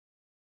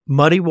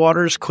Muddy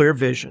Waters Clear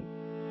Vision.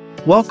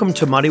 Welcome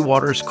to Muddy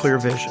Waters Clear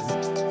Vision,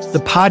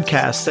 the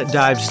podcast that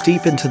dives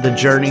deep into the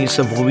journeys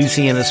of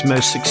Louisiana's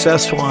most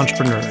successful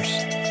entrepreneurs.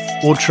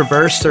 We'll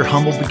traverse their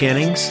humble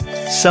beginnings,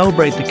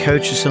 celebrate the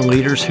coaches and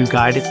leaders who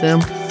guided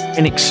them,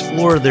 and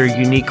explore their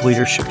unique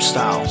leadership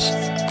styles.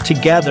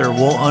 Together,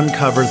 we'll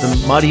uncover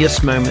the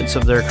muddiest moments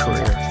of their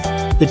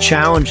career, the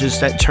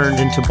challenges that turned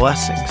into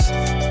blessings,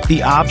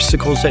 the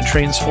obstacles that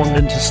transformed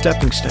into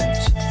stepping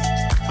stones.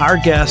 Our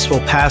guests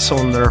will pass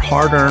on their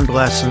hard-earned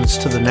lessons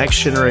to the next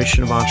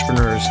generation of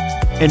entrepreneurs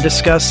and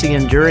discuss the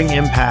enduring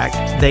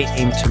impact they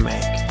aim to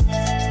make.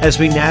 As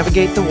we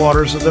navigate the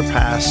waters of their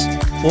past,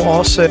 we'll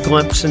also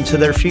glimpse into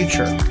their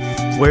future.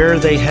 Where are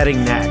they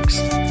heading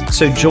next?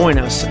 So join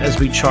us as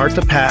we chart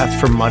the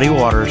path from muddy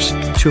waters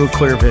to a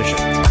clear vision.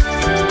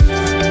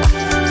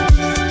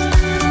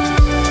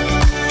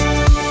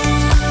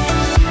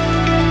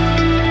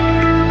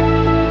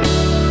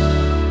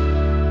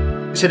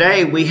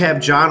 Today, we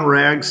have John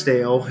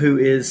Ragsdale, who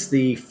is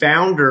the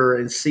founder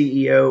and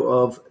CEO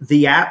of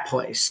the App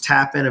Place,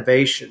 Tap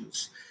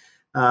Innovations.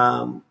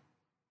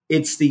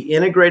 It's the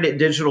integrated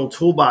digital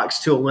toolbox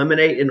to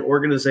eliminate an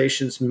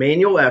organization's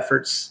manual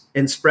efforts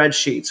and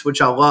spreadsheets,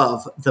 which I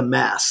love, the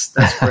mess,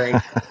 that's great,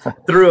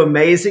 through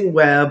amazing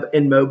web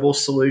and mobile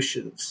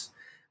solutions.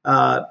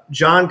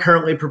 John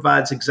currently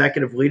provides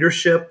executive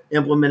leadership,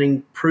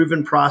 implementing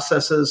proven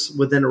processes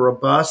within a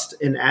robust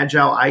and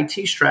agile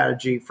IT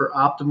strategy for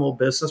optimal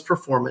business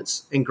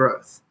performance and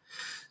growth.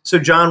 So,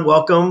 John,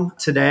 welcome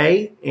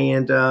today,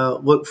 and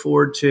look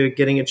forward to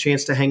getting a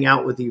chance to hang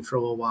out with you for a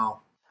little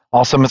while.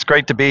 Awesome. It's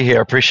great to be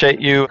here.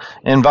 Appreciate you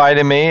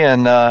inviting me,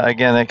 and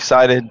again,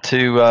 excited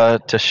to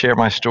share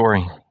my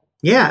story.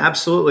 Yeah,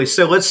 absolutely.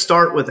 So let's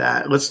start with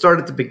that. Let's start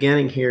at the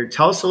beginning here.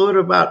 Tell us a little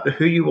bit about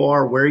who you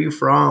are, where you're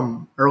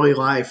from, early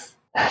life.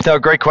 No,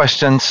 great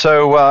question.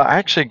 So I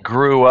actually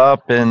grew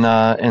up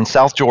in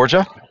South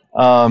Georgia.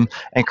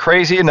 And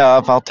crazy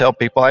enough, I'll tell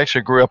people, I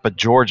actually grew up a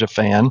Georgia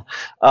fan.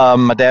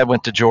 My dad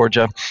went to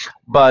Georgia.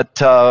 But,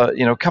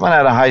 coming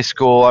out of high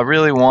school, I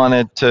really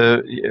wanted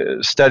to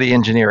study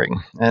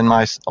engineering. And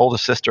my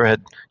oldest sister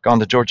had gone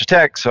to Georgia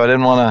Tech, so I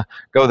didn't want to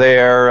go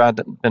there.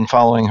 I'd been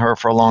following her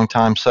for a long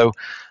time. So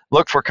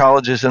looked for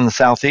colleges in the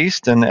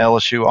Southeast, and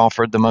LSU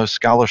offered the most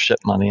scholarship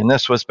money. And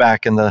this was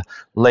back in the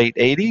late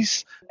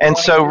 80s. And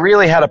so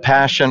really had a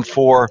passion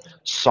for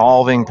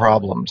solving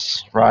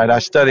problems, right? I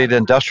studied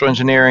industrial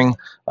engineering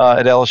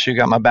at LSU,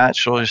 got my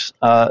bachelor's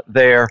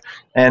there.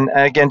 And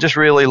again, just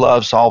really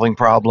love solving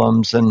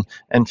problems and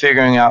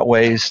figuring out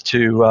ways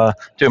to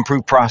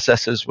improve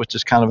processes, which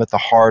is kind of at the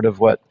heart of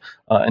what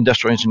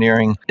industrial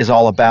engineering is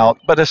all about.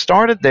 But I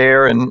started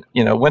there and,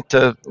 went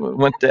to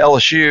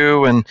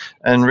LSU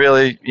and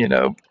really,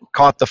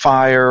 caught the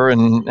fire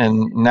and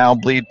now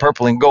bleed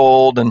purple and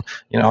gold. And,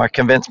 I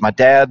convinced my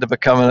dad to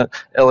become an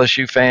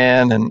LSU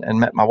fan and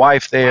met my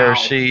wife there.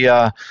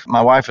 Wow.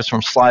 My wife is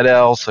from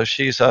Slidell, so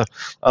she's a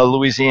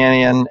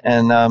Louisianian,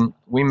 and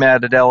we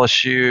met at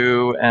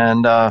LSU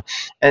and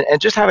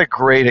just had a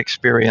great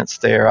experience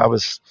there. I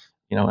was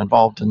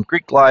involved in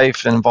Greek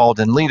life and involved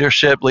in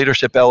leadership.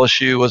 Leadership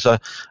LSU was a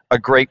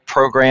great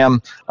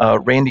program.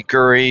 Randy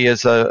Gurry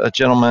is a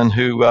gentleman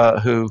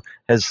who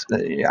has,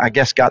 I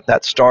guess, got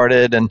that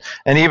started, and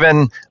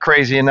even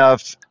crazy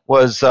enough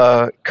was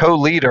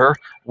co-leader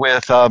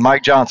with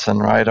Mike Johnson,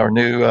 right, our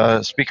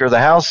new Speaker of the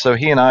House. So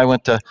he and I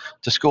went to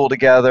school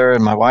together,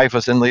 and my wife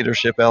was in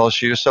leadership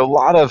LSU. So a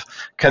lot of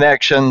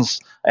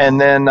connections.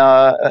 And then,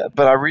 but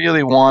I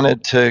really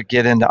wanted to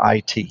get into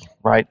IT,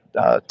 right?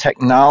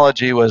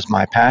 Technology was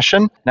my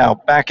passion. Now,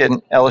 back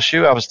in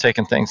LSU, I was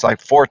taking things like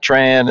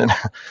Fortran and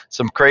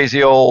some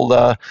crazy old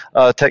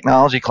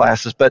technology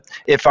classes, but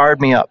it fired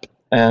me up.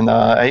 And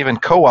I even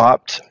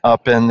co-opted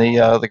up in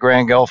the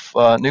Grand Gulf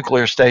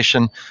nuclear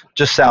station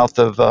just south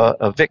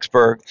of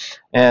Vicksburg.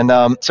 And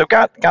so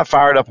got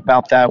fired up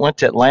about that. Went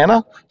to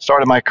Atlanta,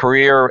 started my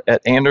career at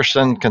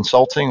Anderson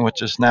Consulting,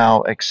 which is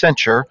now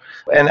Accenture.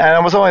 And I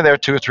was only there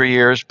 2 or 3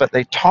 years, but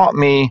they taught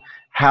me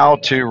how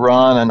to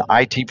run an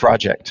IT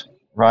project.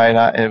 Right,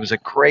 it was a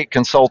great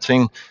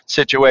consulting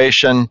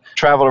situation.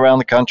 Traveled around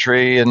the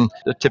country and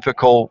the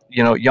typical,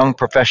 young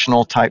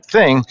professional type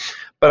thing.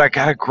 But I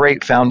got a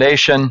great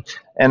foundation,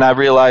 and I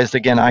realized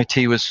again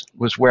IT was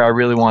where I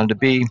really wanted to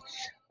be.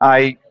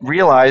 I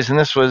realized, and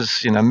this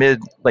was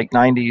late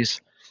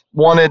 90s,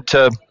 wanted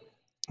to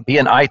be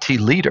an IT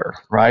leader,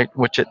 right?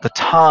 Which at the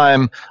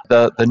time,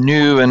 the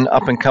new and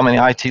up and coming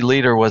IT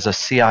leader was a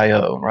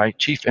CIO, right?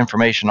 Chief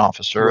Information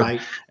Officer.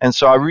 Right. And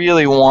so I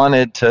really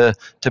wanted to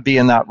be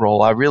in that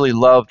role. I really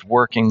loved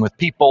working with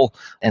people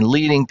and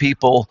leading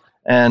people.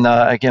 And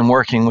again,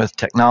 working with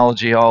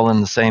technology, all in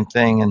the same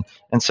thing.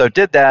 And so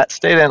did that,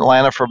 stayed in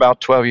Atlanta for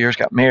about 12 years,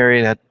 got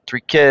married, had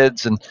 3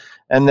 kids, and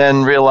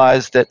then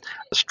realized that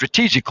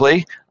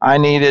strategically I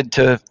needed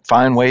to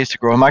find ways to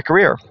grow in my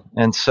career.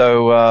 And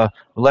so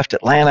left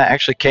Atlanta,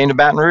 actually came to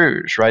Baton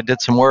Rouge, right? Did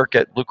some work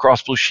at Blue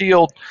Cross Blue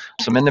Shield,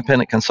 some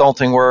independent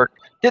consulting work,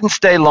 Didn't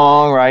stay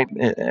long, right?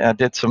 I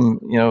did some,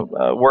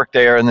 work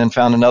there, and then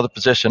found another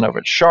position over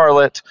at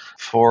Charlotte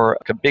for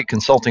a big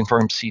consulting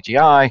firm,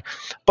 CGI.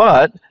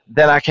 But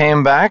then I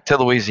came back to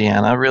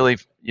Louisiana. Really,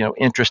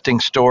 interesting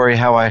story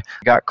how I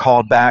got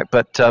called back,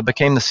 but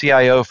became the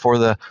CIO for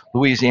the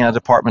Louisiana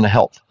Department of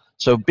Health.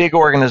 So big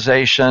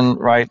organization,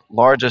 right?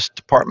 Largest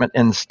department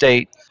in the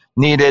state,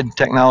 needed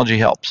technology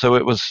help. So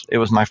it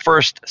was my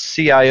first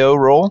CIO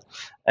role,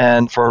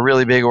 and for a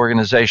really big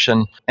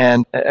organization.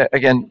 And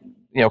again,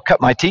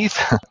 cut my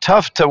teeth.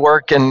 Tough to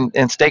work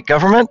in state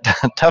government.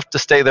 Tough to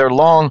stay there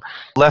long.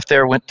 Left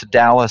there, went to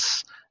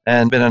Dallas,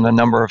 and been in a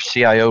number of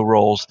CIO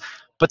roles.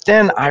 But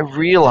then I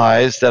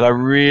realized that I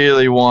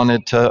really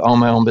wanted to own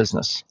my own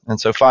business. And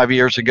so 5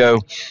 years ago,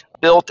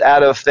 built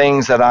out of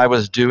things that I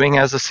was doing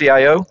as a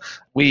CIO,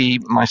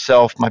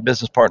 myself, my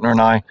business partner,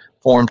 and I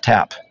formed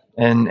TAP.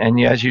 And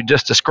yeah, as you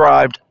just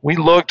described, we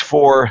looked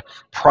for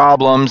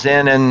problems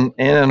in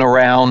and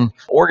around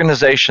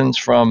organizations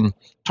from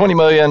 20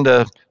 million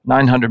to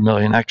 900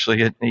 million.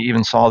 Actually, I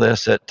even saw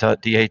this at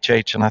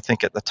DHH, and I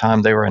think at the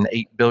time they were an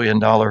 $8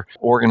 billion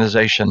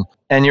organization.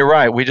 And you're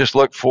right, we just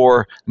looked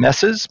for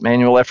messes,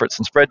 manual efforts,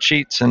 and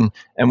spreadsheets,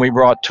 and we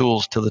brought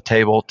tools to the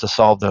table to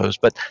solve those.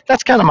 But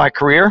that's kind of my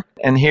career.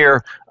 And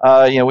here,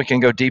 we can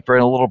go deeper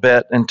in a little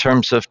bit in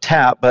terms of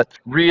TAP, but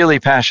really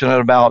passionate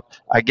about,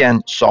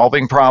 again,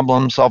 solving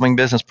problems, solving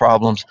business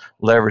problems,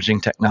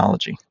 leveraging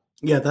technology.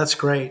 Yeah, that's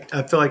great.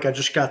 I feel like I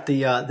just got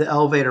the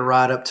elevator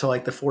ride up to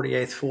like the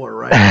 48th floor,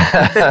 right?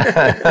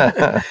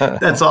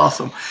 That's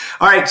awesome.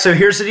 All right, so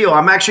here's the deal.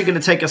 I'm actually going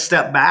to take a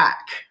step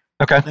back.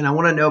 Okay. And I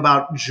want to know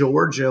about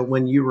Georgia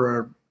when you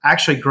were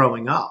actually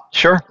growing up.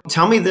 Sure.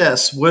 Tell me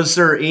this. Was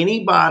there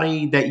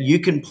anybody that you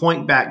can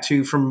point back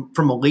to from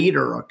a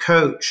leader, a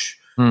coach,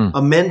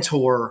 a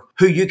mentor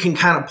who you can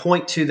kind of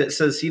point to that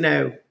says,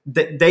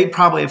 that they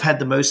probably have had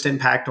the most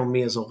impact on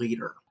me as a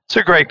leader? It's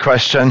a great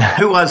question.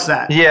 Who was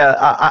that?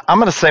 Yeah, I'm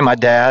going to say my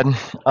dad.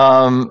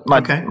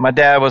 My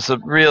dad was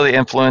really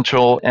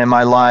influential in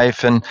my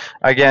life, and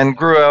again,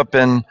 grew up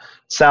in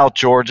South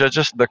Georgia,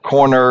 just the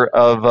corner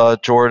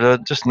of Georgia,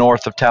 just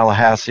north of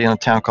Tallahassee, in a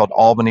town called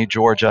Albany,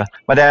 Georgia.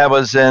 My dad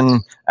was in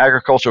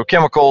agricultural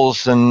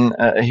chemicals, and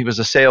he was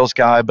a sales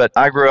guy, but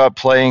I grew up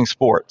playing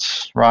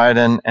sports, right?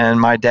 And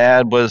my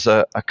dad was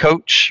a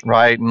coach,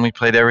 right? And we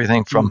played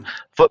everything from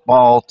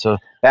football to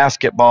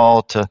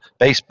basketball to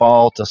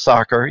baseball to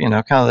soccer,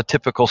 kind of the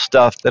typical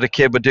stuff that a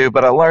kid would do.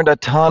 But I learned a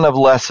ton of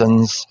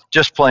lessons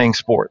just playing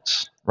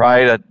sports,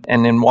 right?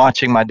 And in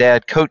watching my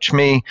dad coach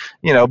me,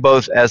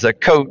 both as a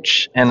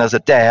coach and as a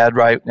dad,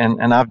 right?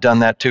 And I've done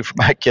that too for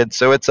my kids.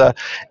 So it's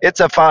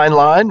a fine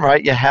line,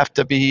 right? You have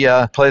to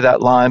play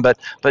that line, but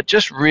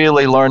just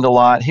really learned a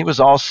lot. He was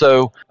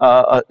also,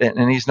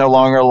 and he's no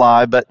longer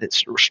alive, but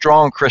it's a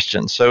strong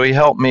Christian. So he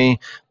helped me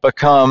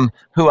become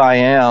who I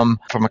am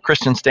from a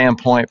Christian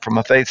standpoint, from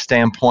a faith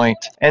standpoint.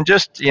 And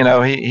just, he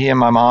and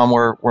my mom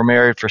were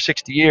married for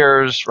 60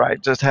 years, right?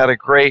 Just had a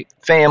great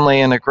family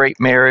and a great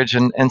marriage,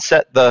 and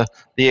set the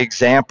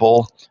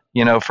example,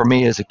 for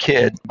me as a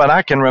kid. But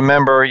I can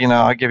remember,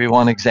 I'll give you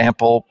one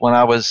example. When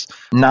I was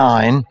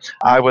 9,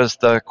 I was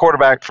the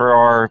quarterback for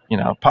our,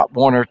 Pop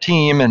Warner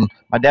team, and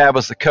my dad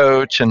was the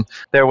coach. And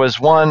there was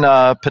one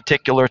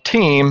particular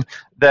team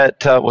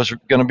that was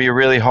going to be a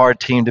really hard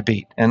team to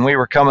beat. And we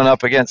were coming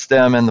up against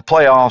them in the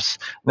playoffs.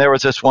 There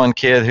was this one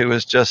kid who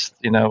was just,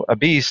 a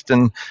beast,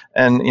 and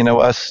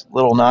us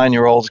little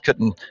 9-year-olds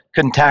couldn't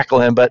tackle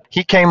him. But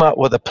he came up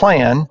with a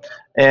plan,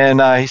 and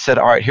he said,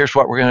 all right, here's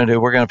what we're going to do.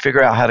 We're going to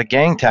figure out how to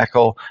gang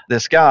tackle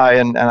this guy.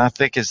 And I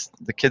think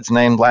the kid's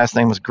last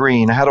name was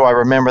Green. How do I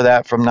remember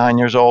that from 9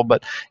 years old?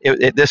 But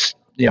this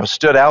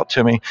stood out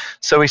to me.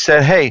 So he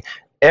said, hey,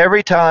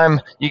 every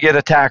time you get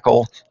a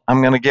tackle,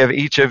 I'm going to give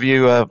each of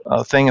you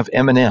a thing of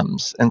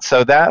M&Ms. And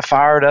so that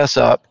fired us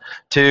up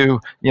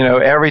to,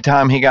 every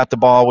time he got the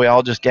ball, we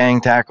all just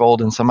gang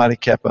tackled, and somebody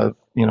kept a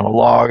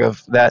log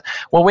of that.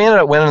 Well, we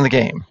ended up winning the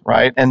game,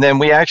 right? And then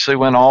we actually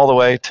went all the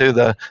way to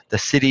the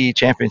city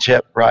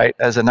championship, right,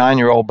 as a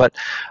 9-year-old. But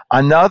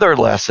another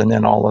lesson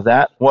in all of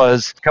that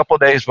was a couple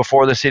of days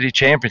before the city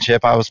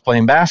championship, I was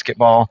playing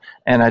basketball,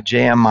 and I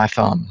jammed my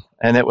thumb.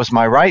 And it was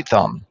my right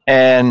thumb.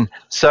 And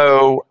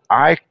so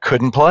I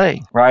couldn't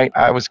play, right?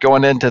 I was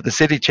going into the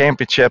city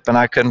championship and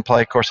I couldn't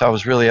play. Of course, I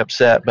was really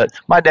upset. But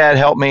my dad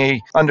helped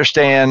me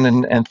understand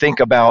and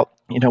think about,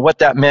 what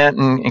that meant.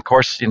 And of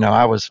course,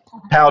 I was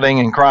pouting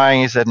and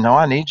crying. He said, no,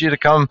 I need you to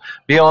come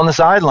be on the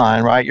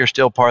sideline, right? You're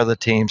still part of the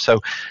team.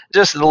 So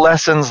just the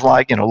lessons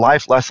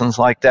life lessons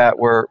like that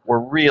were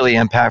really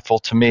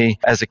impactful to me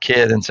as a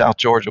kid in South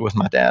Georgia with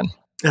my dad.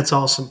 That's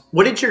awesome.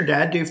 What did your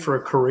dad do for a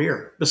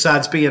career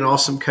besides being an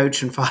awesome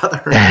coach and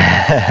father?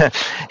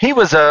 He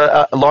was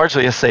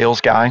largely a sales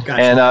guy, Gotcha.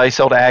 And he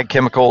sold ag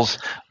chemicals.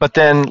 But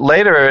then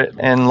later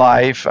in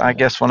life, I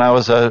guess when I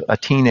was a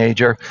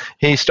teenager,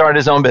 he started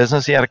his own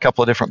business. He had a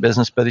couple of different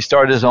businesses, but he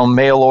started his own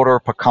mail order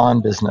pecan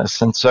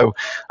business. And so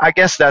I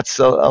guess that's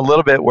a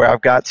little bit where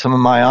I've got some of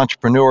my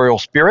entrepreneurial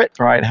spirit,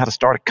 right? How to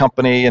start a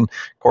company and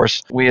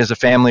course, we as a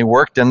family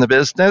worked in the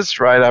business,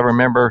 right? I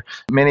remember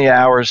many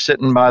hours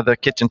sitting by the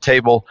kitchen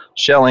table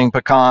shelling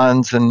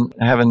pecans and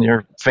having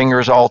your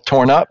fingers all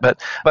torn up.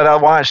 But I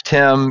watched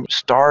him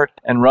start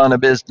and run a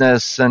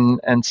business,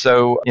 and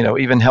so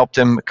even helped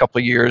him a couple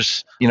of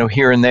years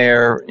here and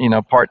there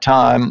part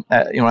time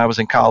when I was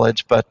in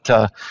college. But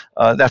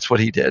that's what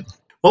he did.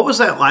 What was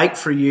that like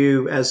for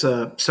you as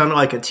sounded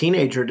like a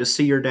teenager to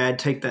see your dad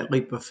take that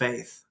leap of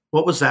faith?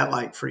 What was that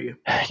like for you?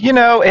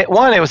 It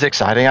was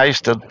exciting. I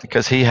used to,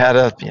 because he had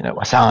a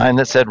sign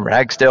that said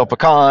Ragsdale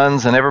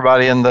pecans, and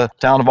everybody in the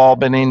town of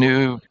Albany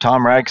knew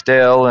Tom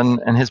Ragsdale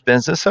and his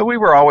business. So we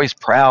were always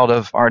proud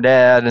of our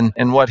dad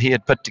and what he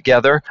had put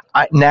together.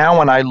 Now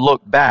when I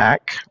look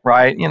back,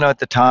 right, at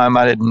the time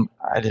I didn't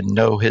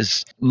know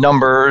his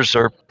numbers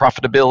or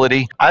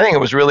profitability. I think it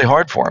was really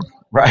hard for him.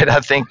 Right. I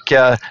think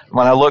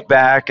when I look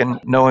back and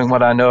knowing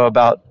what I know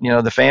about,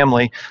 the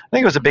family, I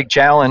think it was a big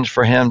challenge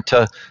for him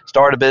to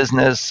start a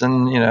business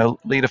and,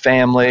 lead a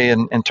family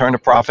and turn a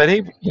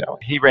profit.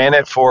 He ran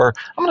it for,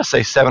 I'm going to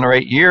say 7 or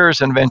 8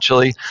 years. And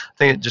eventually, I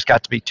think it just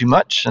got to be too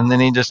much. And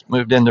then he just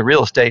moved into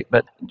real estate.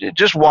 But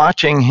just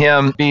watching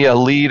him be a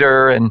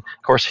leader, and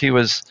of course, he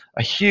was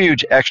a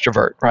huge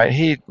extrovert, right?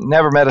 He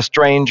never met a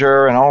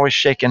stranger and always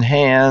shaking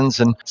hands.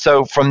 And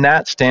so from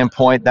that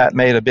standpoint, that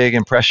made a big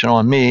impression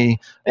on me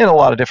in a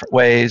lot of different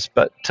ways.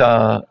 But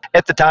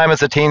at the time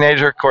as a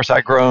teenager, of course, I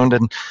groaned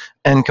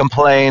and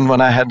complained when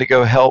I had to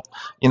go help,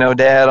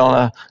 Dad on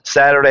a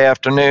Saturday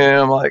afternoon.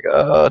 I'm like,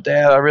 oh,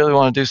 Dad, I really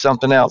want to do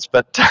something else.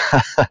 But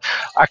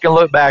I can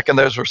look back, and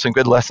those were some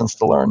good lessons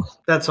to learn.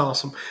 That's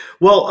awesome.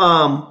 Well,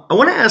 I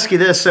want to ask you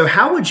this. So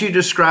how would you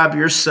describe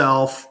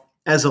yourself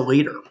as a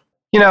leader?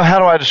 How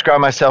do I describe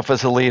myself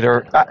as a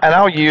leader? And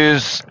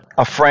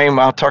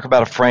I'll talk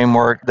about a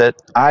framework that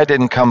I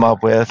didn't come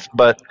up with,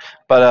 but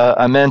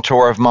a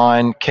mentor of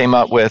mine came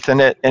up with,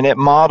 and it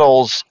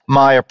models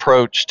my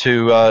approach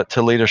to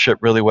leadership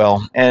really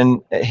well.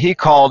 And he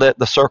called it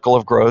the circle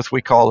of growth.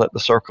 We call it the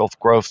circle of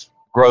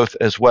growth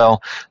as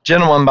well. A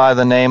gentleman by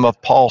the name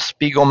of Paul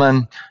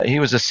Spiegelman.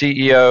 He was a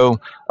CEO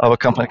of a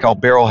company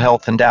called Beryl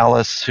Health in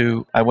Dallas,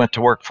 who I went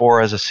to work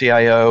for as a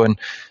CIO,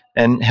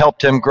 and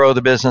helped him grow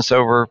the business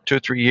over 2 or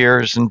 3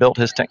 years and built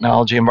his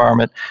technology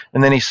environment.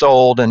 And then he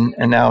sold, and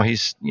now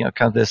he's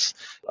kind of this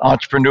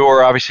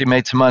entrepreneur, obviously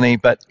made some money.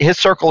 But his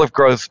circle of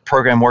growth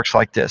program works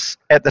like this.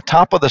 At the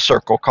top of the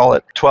circle, call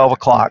it 12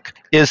 o'clock,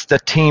 is the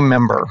team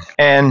member.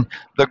 And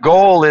the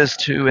goal is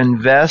to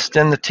invest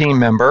in the team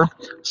member,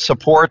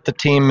 support the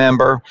team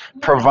member,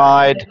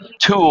 provide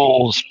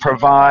tools,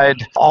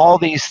 provide all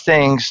these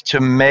things to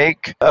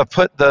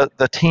put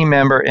the team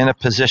member in a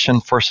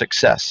position for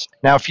success.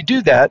 Now, if you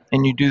do that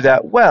and you do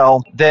that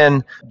well,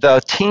 then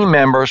the team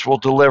members will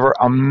deliver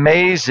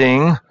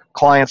amazing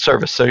client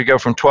service. So you go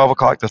from 12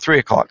 o'clock to 3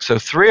 o'clock. So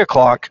 3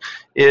 o'clock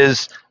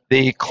is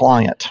the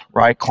client,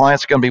 right?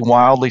 Clients are going to be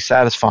wildly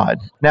satisfied.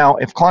 Now,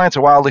 if clients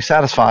are wildly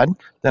satisfied,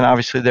 then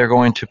obviously they're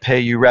going to pay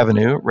you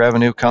revenue.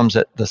 Revenue comes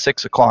at the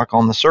 6 o'clock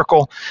on the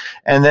circle.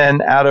 And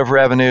then out of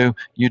revenue,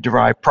 you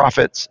derive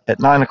profits at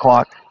 9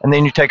 o'clock. And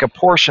then you take a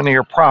portion of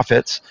your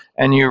profits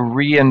and you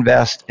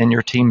reinvest in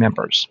your team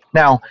members.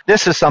 Now,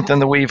 this is something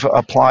that we've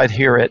applied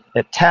here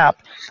at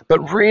TAP, but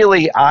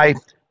really I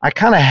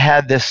kind of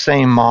had this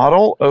same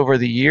model over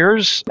the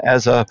years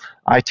as a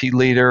IT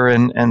leader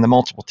and the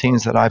multiple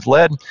teams that I've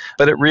led.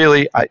 But it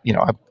really,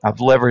 I've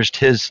leveraged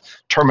his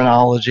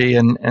terminology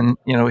and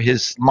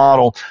his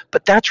model.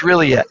 But that's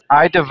really it.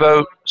 I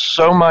devote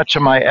so much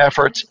of my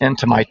efforts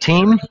into my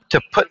team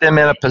to put them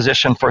in a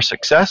position for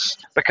success,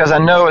 because I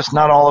know it's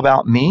not all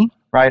about me.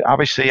 Right?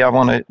 Obviously, I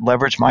want to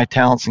leverage my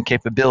talents and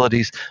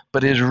capabilities,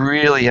 but is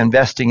really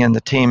investing in the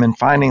team and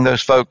finding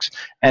those folks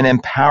and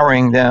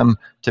empowering them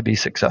to be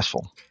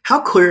successful. How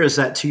clear is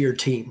that to your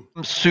team?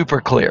 Super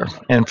clear.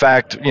 In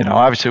fact,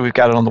 obviously we've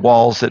got it on the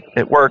walls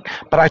at work,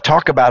 but I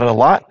talk about it a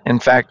lot. In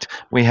fact,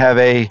 we have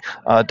a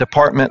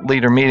department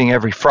leader meeting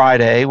every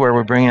Friday where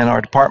we bring in our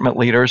department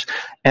leaders.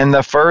 And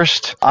the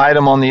first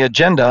item on the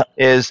agenda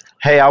is,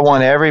 hey, I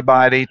want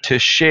everybody to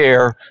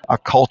share a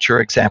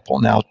culture example.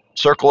 Now,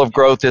 Circle of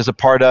Growth is a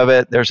part of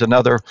it. There's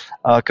another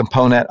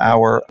component,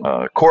 our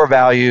core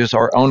values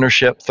are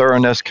ownership,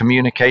 thoroughness,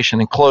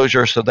 communication, and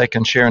closure, so they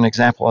can share an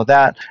example of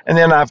that. And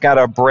then I've got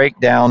a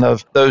breakdown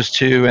of those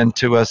two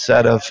into a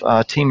set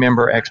of team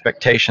member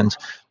expectations.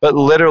 But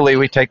literally,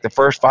 we take the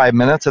first 5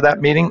 minutes of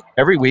that meeting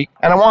every week,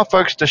 and I want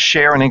folks to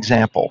share an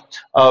example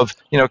of,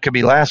 it could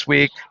be last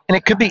week, and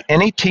it could be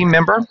any team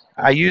member.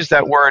 I use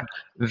that word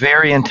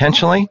very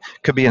intentionally.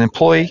 Could be an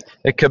employee,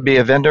 it could be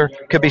a vendor,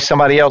 it could be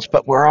somebody else,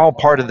 but we're all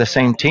part of the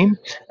same team,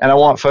 and I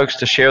want folks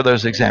to share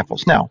those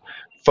examples. Now,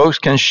 folks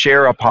can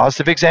share a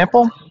positive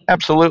example.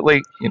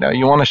 Absolutely,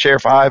 you want to share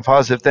 5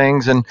 positive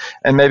things and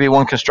maybe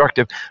one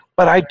constructive,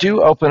 but I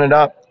do open it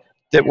up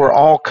that we're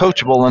all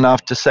coachable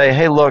enough to say,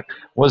 hey, look,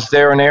 was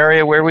there an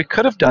area where we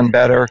could have done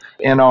better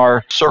in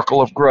our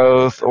circle of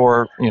growth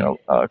or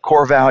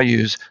core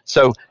values?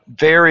 So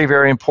very,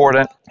 very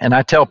important. And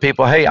I tell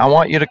people, hey, I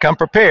want you to come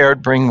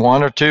prepared, bring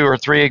 1 or 2 or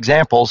 3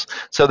 examples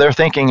so they're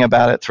thinking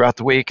about it throughout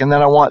the week. And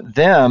then I want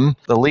them,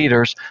 the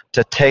leaders,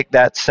 to take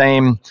that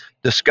same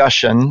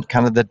discussion,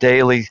 kind of the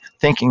daily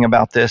thinking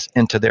about this,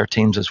 into their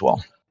teams as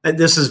well.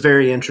 This is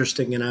very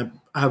interesting, and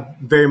I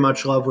very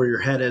much love where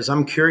your head is.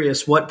 I'm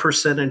curious, what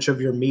percentage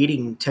of your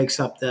meeting takes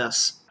up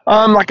this?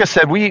 Like I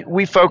said,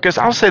 we focus,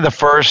 I'll say the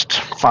first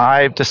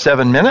 5 to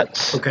 7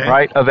 minutes,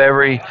 right, of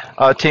every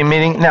team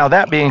meeting. Now,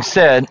 that being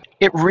said,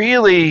 it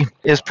really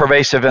is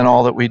pervasive in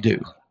all that we do,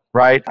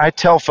 right? I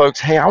tell folks,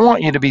 hey, I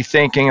want you to be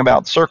thinking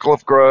about circle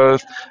of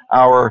growth,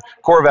 our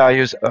core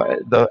values.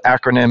 The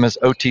acronym is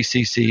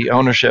OTCC,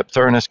 ownership,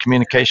 thoroughness,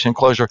 communication,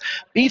 closure.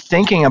 Be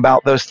thinking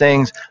about those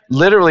things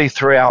literally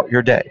throughout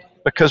your day.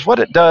 Because what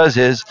it does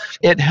is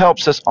it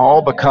helps us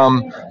all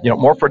become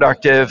more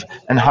productive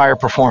and higher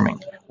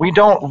performing. We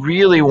don't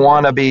really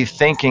want to be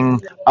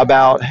thinking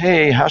about,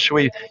 hey, how should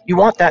we? You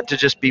want that to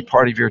just be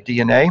part of your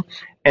DNA.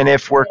 And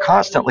if we're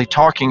constantly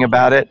talking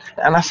about it,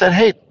 and I said,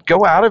 hey,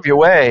 go out of your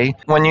way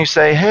when you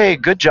say, hey,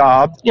 good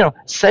job,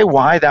 say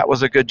why that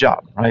was a good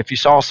job, right? If you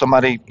saw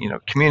somebody,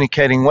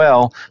 communicating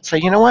well, say,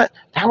 you know what,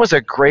 that was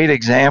a great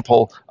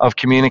example of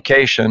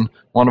communication,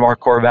 one of our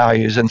core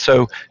values. And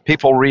so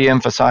people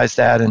reemphasize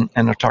that and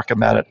are talking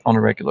about it on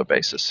a regular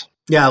basis.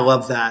 Yeah, I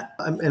love that.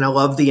 And I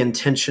love the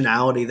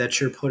intentionality that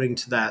you're putting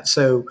to that.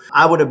 So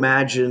I would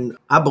imagine,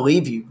 I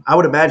believe you. I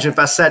would imagine if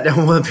I sat down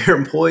with one of your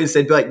employees,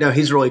 they'd be like, no,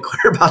 he's really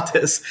clear about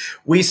this.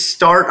 We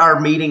start our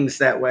meetings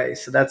that way.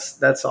 So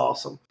that's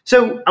awesome.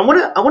 So I want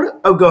to,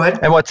 oh, go ahead.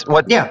 And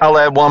yeah. I'll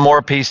add one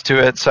more piece to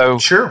it. So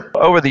sure.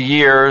 Over the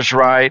years,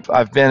 right,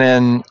 I've been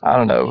in,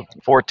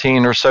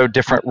 14 or so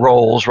different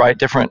roles, right,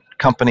 different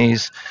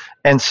companies.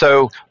 And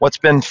so what's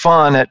been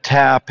fun at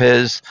TAP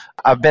is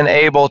I've been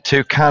able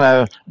to kind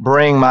of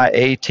bring my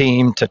A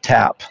team to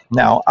TAP.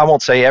 Now, I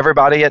won't say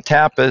everybody at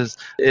TAP is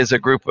a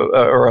group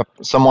or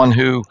someone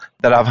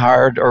that I've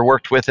hired or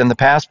worked with in the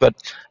past, but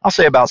I'll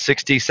say about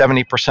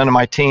 60-70% of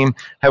my team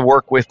have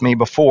worked with me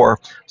before.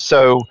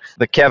 So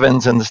the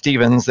Kevins and the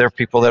Stevens, they're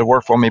people that have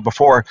worked for me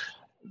before.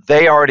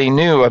 They already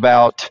knew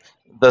about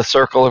the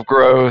circle of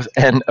growth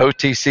and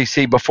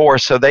OTCC before,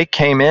 so they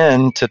came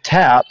in to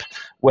TAP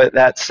with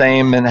that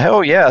same, and oh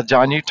yeah,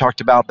 John, you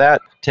talked about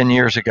that 10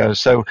 years ago.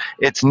 So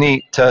it's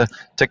neat to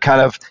kind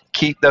of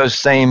keep those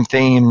same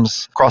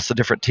themes across the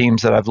different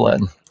teams that I've led.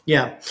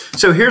 Yeah.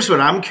 So here's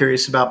what I'm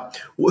curious about.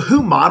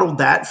 Who modeled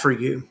that for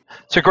you?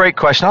 It's a great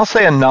question. I'll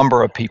say a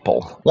number of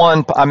people.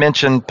 One, I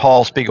mentioned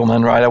Paul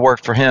Spiegelman, right? I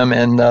worked for him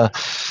in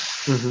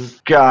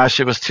gosh,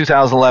 it was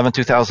 2011,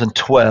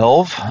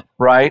 2012,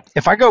 right?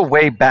 If I go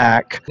way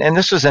back, and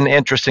this was an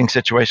interesting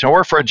situation. I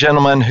worked for a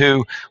gentleman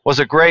who was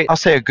a great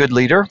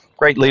leader,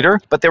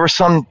 but there were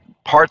some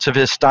parts of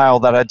his style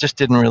that I just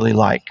didn't really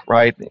like,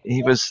 right?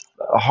 He was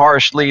a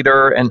harsh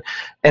leader,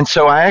 and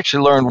so I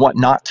actually learned what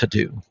not to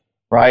do.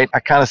 Right? I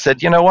kind of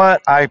said, you know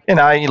what? I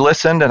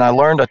listened and I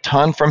learned a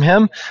ton from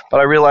him, but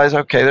I realized,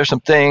 okay, there's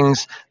some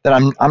things that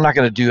I'm not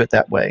going to do it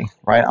that way,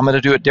 right? I'm going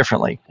to do it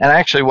differently. And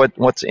actually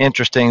what's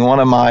interesting, one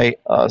of my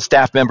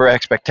staff member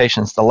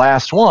expectations, the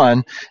last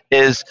one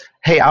is,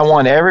 hey, I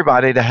want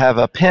everybody to have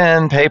a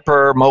pen,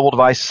 paper, mobile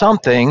device,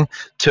 something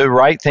to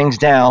write things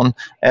down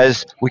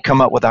as we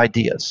come up with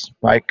ideas,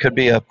 right? Could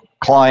be a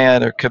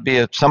client or could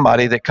be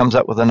somebody that comes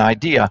up with an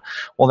idea.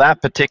 Well,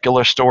 that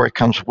particular story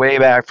comes way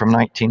back from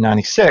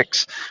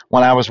 1996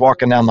 when I was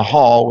walking down the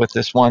hall with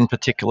this one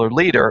particular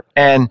leader.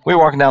 And we were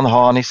walking down the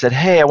hall and he said,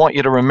 hey, I want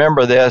you to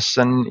remember this.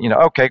 And,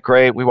 okay,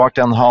 great. We walked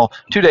down the hall.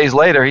 2 days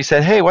later, he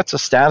said, hey, what's the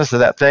status of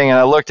that thing? And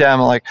I looked at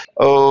him like,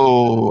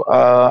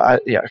 I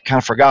kind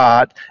of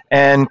forgot.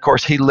 And of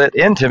course, he lit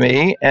into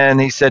me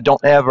and he said,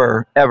 don't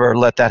ever, ever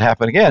let that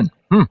happen again.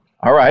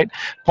 All right,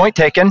 point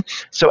taken.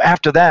 So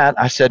after that,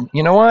 I said,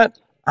 you know what?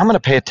 I'm going to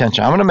pay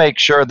attention. I'm going to make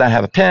sure that I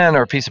have a pen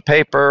or a piece of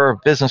paper or a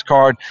business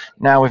card.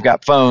 Now we've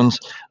got phones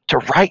to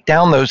write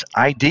down those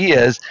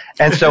ideas.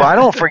 And so I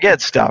don't forget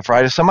stuff,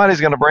 right? If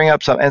somebody's going to bring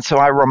up something. And so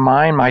I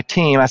remind my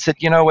team, I said,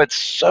 it's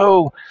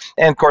so,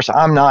 and of course,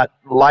 I'm not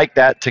like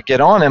that to get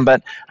on him,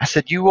 but I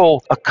said,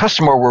 a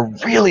customer will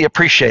really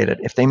appreciate it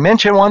if they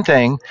mention one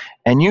thing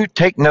and you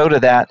take note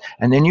of that,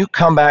 and then you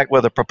come back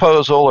with a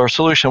proposal or a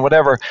solution,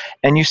 whatever,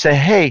 and you say,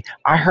 hey,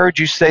 I heard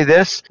you say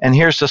this, and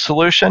here's the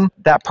solution,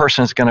 that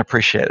person is going to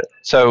appreciate it.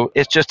 So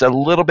it's just a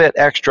little bit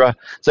extra.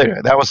 So anyway,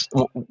 that was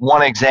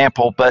one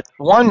example, but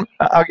one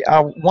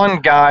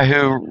guy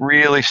who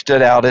really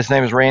stood out, his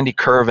name is Randy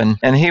Curvin,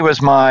 and he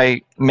was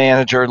my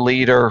manager,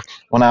 leader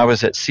when I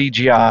was at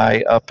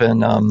CGI up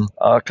in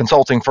a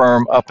consulting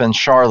firm up in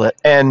Charlotte.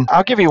 And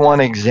I'll give you one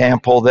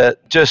example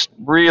that just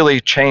really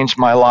changed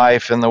my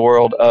life in the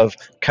world of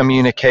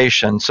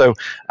communication. So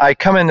I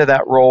come into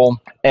that role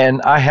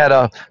and I had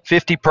a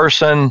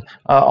 50-person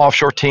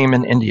offshore team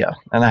in India,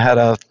 and I had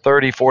a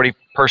 30, 40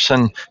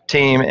 person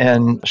team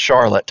in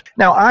Charlotte.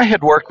 Now, I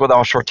had worked with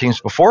offshore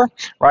teams before,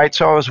 right?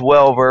 So I was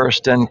well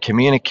versed in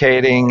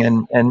communicating,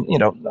 and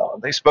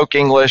they spoke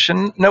English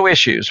and no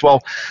issues.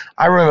 Well,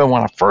 I remember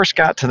when I first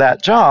got to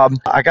that job,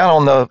 I got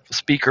on the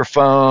speaker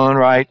phone,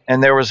 right?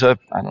 And there was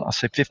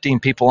say 15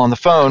 people on the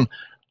phone.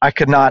 I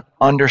could not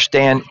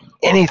understand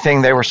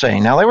anything they were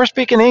saying. Now, they were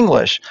speaking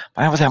English,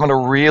 but I was having a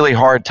really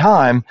hard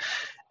time.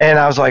 And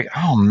I was like,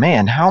 oh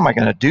man, how am I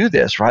going to do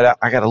this, right?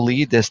 I got to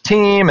lead this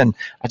team and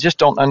I just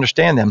don't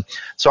understand them.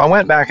 So I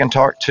went back and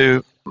talked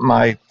to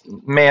my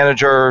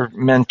manager,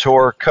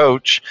 mentor,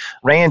 coach,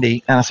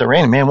 Randy. And I said,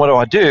 Randy, man, what do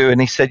I do?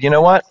 And he said, you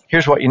know what?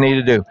 Here's what you need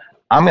to do.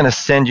 I'm going to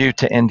send you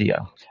to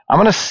India. I'm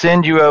going to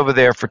send you over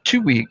there for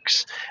 2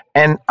 weeks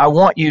and I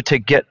want you to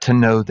get to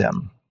know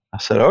them. I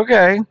said,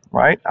 okay,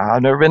 right.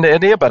 I've never been to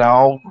India, but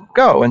I'll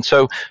go. And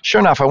so sure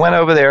enough, I went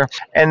over there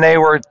and they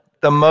were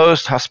the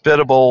most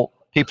hospitable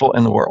people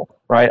in the world,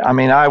 right? I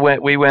mean,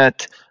 we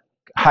went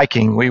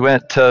hiking, we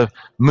went to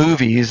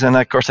movies, and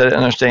of course I didn't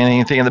understand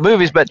anything in the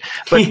movies, but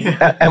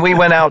and we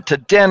went out to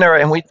dinner,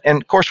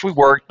 and of course we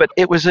worked, but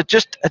it was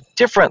just a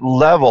different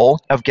level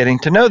of getting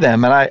to know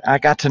them, and I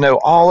got to know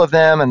all of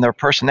them and their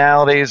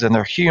personalities and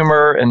their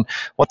humor and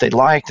what they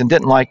liked and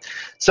didn't like.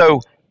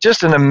 So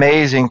just an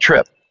amazing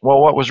trip.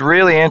 Well, what was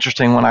really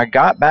interesting, when I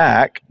got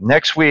back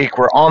next week,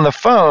 we're on the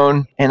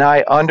phone and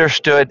I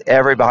understood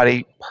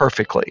everybody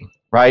perfectly,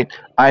 right?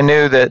 I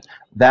knew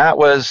that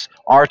was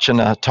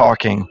Archana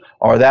talking,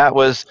 or that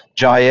was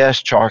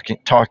Jayesh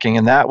talking,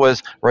 and that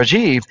was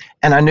Rajiv,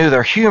 and I knew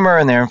their humor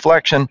and their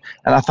inflection,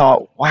 and I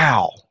thought,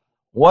 wow,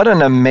 what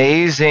an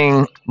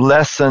amazing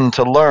lesson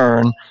to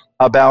learn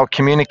about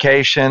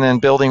communication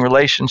and building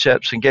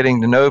relationships and getting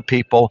to know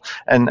people.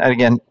 And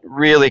again,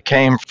 really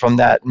came from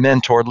that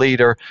mentor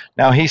leader.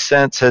 Now he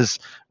since has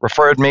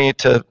referred me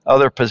to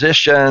other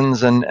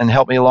positions and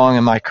helped me along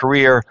in my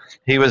career.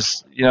 He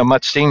was,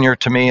 much senior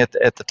to me at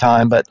the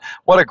time, but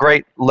what a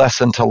great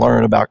lesson to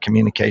learn about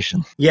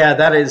communication. Yeah,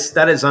 that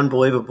is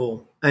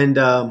unbelievable. And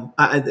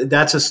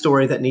that's a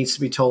story that needs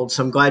to be told.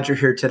 So I'm glad you're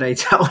here today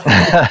telling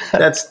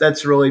it.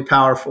 That's really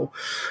powerful.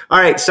 All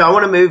right. So I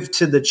want to move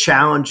to the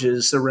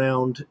challenges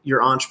around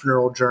your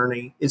entrepreneurial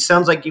journey. It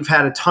sounds like you've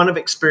had a ton of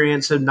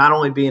experience of not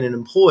only being an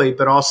employee,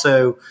 but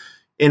also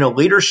in a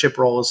leadership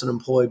role as an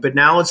employee. But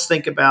now let's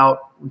think about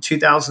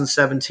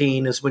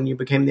 2017 is when you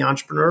became the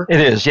entrepreneur. It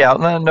is, yeah.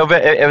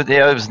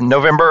 It was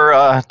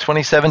November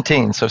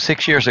 2017, so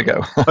 6 years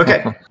ago.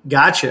 Okay,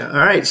 gotcha.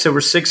 All right, so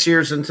we're 6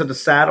 years into the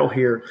saddle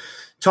here.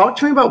 Talk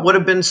to me about what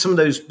have been some of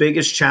those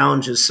biggest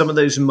challenges, some of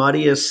those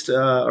muddiest,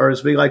 or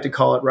as we like to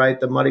call it, right,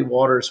 the muddy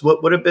waters.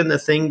 What have been the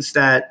things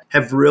that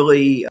have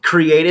really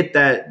created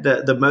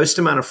the most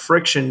amount of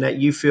friction that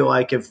you feel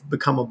like have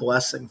become a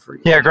blessing for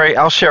you? Yeah, great.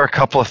 I'll share a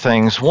couple of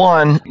things.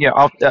 One,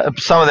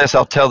 some of this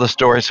I'll tell the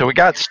story. So we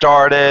got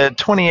started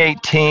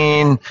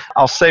 2018.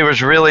 I'll say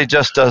was really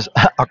just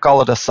I'll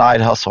call it a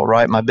side hustle,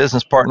 right? My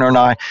business partner and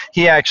I,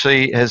 he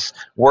actually has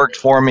worked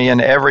for me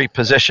in every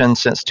position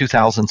since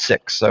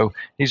 2006. So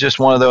he's just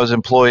one of those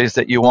employees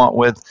that you want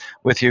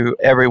with you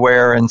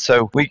everywhere. And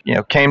so we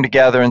came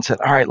together and said,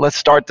 all right, let's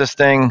start this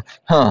thing.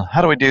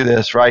 How do we do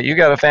this, right? You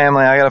got a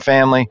family, I got a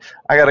family,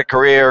 I got a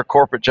career,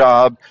 corporate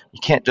job. You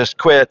can't just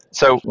quit.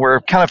 So we're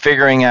kind of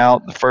figuring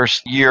out the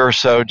first year or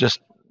so, just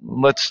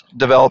let's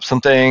develop some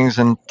things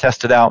and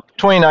test it out.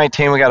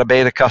 2019, we got a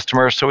beta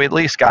customer, so we at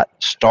least got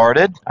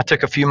started. I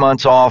took a few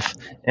months off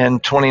in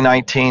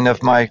 2019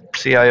 of my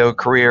CIO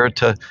career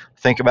to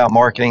think about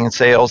marketing and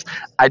sales.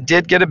 I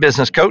did get a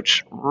business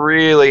coach.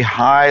 Really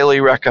highly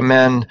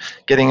recommend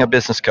getting a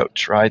business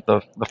coach, right?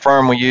 The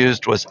firm we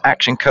used was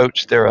Action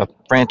Coach. They're a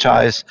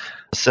franchise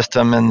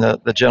system, and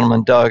the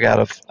gentleman Doug out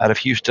of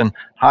Houston,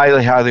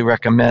 highly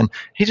recommend.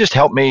 He just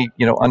helped me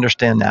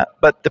understand that.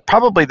 But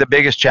probably the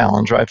biggest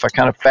challenge, right, if I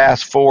kind of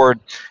fast forward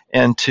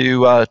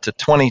into to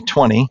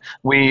 2020,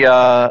 we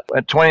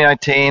at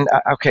 2019,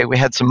 okay, we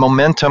had some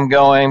momentum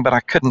going, but I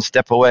couldn't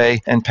step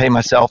away and pay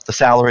myself the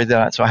salary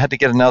so I had to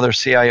get another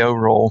CIO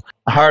role.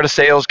 I hired a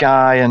sales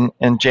guy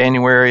in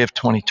January of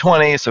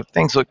 2020, so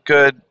things looked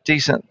good,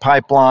 decent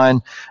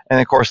pipeline, and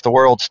of course the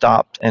world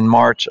stopped in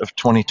March of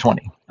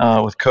 2020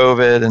 with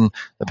COVID and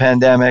the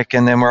pandemic,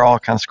 and then we're all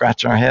kind of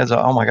scratching our heads,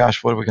 oh my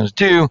gosh, what are we going to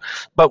do?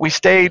 But we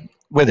stayed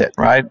with it,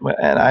 right?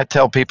 And I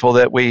tell people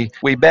that we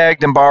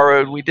begged and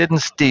borrowed, we didn't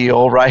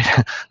steal, right?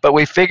 But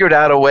we figured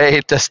out a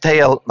way to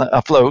stay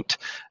afloat.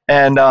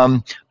 And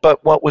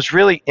but what was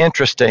really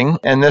interesting,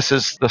 and this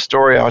is the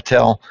story I'll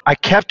tell, I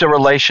kept a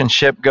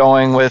relationship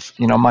going with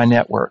my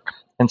network.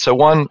 And so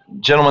one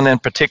gentleman in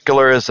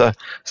particular is a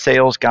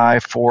sales guy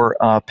for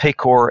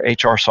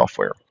Paycor HR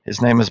software. His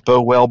name is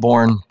Bo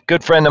Wellborn.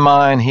 Good friend of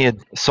mine. He had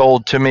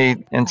sold to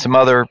me in some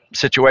other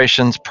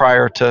situations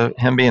prior to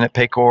him being at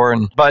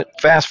Paycor. But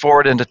fast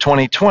forward into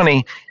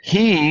 2020,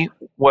 he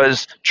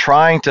was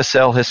trying to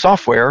sell his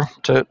software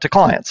to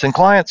clients. And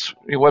clients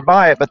would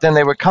buy it, but then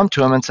they would come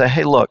to him and say,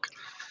 hey, look,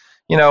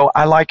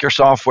 I like your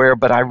software,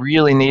 but I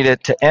really need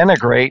it to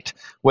integrate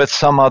with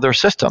some other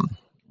system.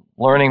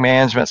 learning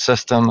management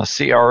system, a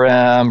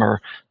CRM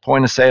or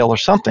point of sale or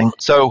something.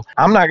 So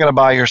I'm not going to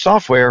buy your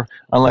software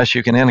unless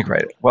you can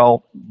integrate it.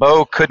 Well,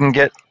 Bo couldn't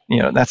get,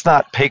 that's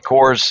not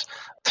Paycor's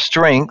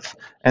strength.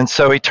 And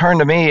so he turned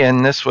to me,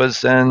 and this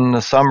was in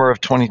the summer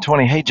of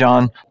 2020. Hey,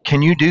 John,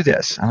 can you do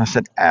this? And I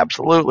said,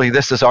 absolutely.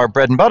 This is our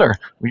bread and butter.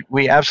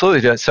 We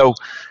absolutely do it. So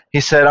he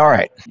said, all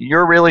right,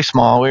 you're really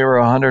small. We were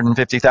a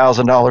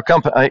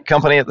 $150,000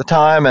 company at the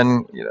time,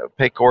 and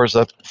Paycor is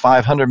a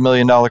 $500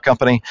 million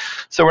company.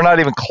 So we're not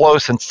even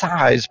close in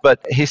size. But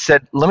he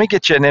said, let me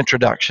get you an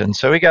introduction.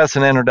 So he got us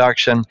an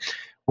introduction.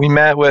 We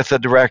met with the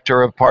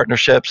director of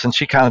partnerships, and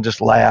she kind of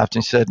just laughed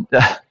and said,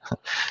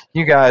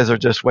 you guys are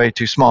just way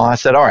too small. I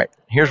said, all right,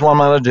 here's what I'm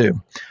going to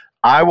do.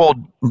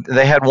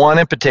 They had one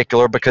in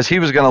particular because he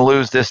was going to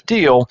lose this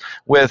deal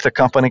with a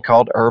company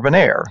called Urban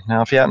Air.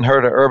 Now, if you hadn't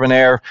heard of Urban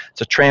Air,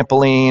 it's a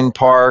trampoline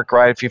park,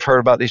 right? If you've heard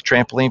about these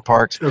trampoline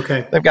parks,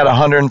 okay. They've got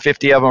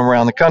 150 of them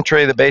around the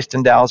country. They're based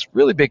in Dallas,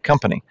 really big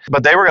company.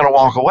 But they were going to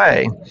walk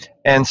away.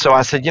 And so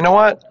I said, you know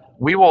what?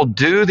 We will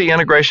do the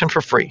integration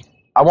for free.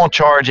 I won't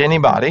charge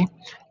anybody.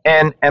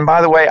 And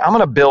by the way, I'm going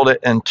to build it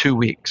in 2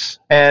 weeks.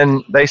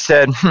 And they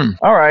said,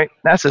 all right,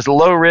 that's as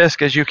low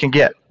risk as you can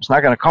get. It's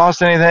not going to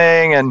cost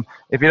anything. And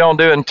if you don't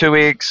do it in 2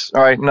 weeks,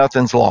 all right,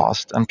 nothing's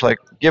lost. I'm like,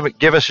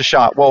 give us a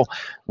shot. Well,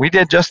 we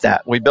did just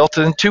that. We built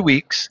it in 2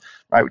 weeks.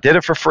 Right, we did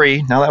it for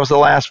free. Now that was the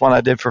last one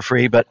I did for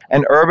free,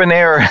 and Urban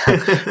Air,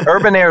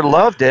 Urban Air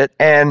loved it,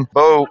 and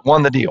Bo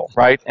won the deal,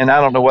 right? And I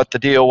don't know what the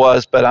deal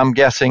was, but I'm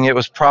guessing it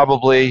was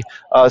probably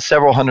a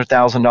several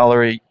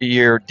 $100,000 a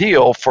year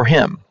deal for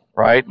him,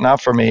 right?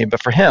 Not for me,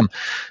 but for him.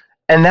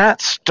 And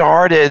that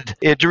started,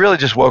 it really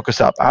just woke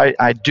us up.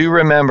 I do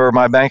remember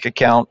my bank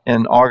account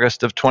in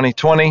August of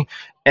 2020,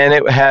 and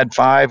it had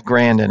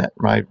 $5,000 in it,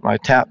 my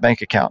TAP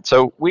bank account.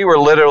 So we were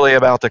literally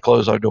about to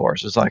close our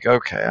doors. It's like,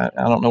 okay,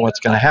 I don't know what's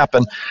going to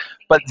happen.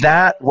 But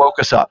that woke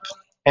us up.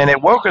 And it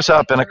woke us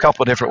up in a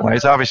couple of different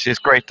ways. Obviously, it's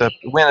great to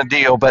win a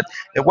deal, but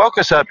it woke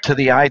us up to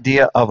the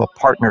idea of a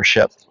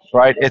partnership,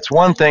 right? It's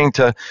one thing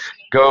to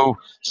go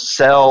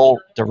sell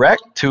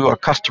direct to a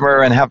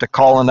customer and have to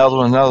call another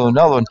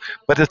one,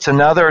 but it's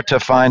another to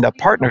find a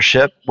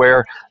partnership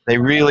where they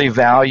really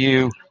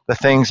value the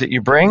things that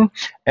you bring.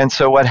 And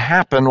so what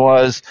happened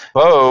was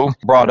Bo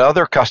brought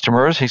other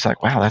customers. He's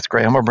like, wow, that's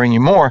great. I'm going to bring you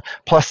more.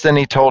 Plus, then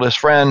he told his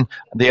friend,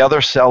 the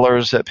other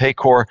sellers at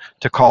Paycor,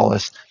 to call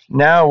us.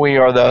 Now we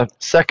are the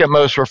second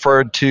most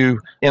referred to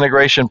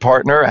integration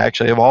partner,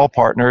 actually, of all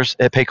partners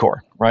at Paycor,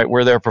 right?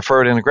 We're their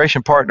preferred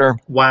integration partner.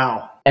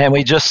 Wow. And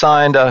we just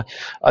signed a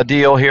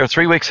deal here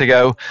 3 weeks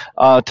ago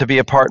to be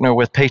a partner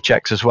with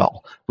Paychex as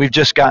well. We've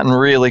just gotten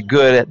really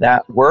good at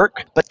that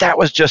work, but that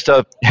was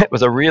it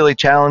was a really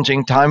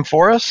challenging time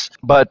for us.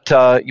 But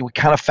we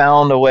kind of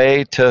found a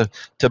way to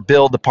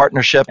build the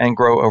partnership and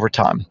grow over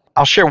time.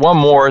 I'll share one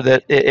more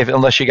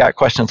unless you got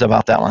questions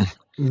about that one.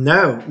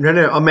 No.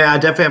 I mean, I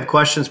definitely have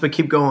questions, but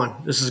keep going.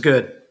 This is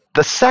good.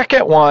 The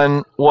second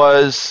one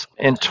was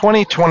in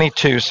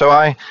 2022. So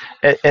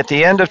at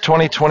the end of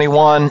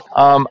 2021,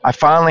 I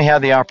finally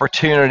had the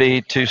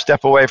opportunity to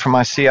step away from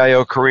my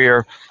CIO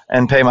career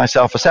and pay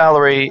myself a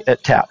salary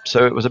at TAP.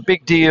 So it was a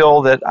big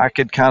deal that I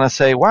could kind of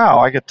say, wow,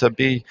 I get to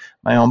be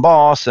my own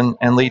boss and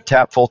lead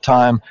TAP full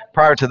time.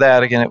 Prior to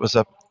that, again, it was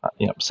a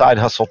side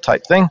hustle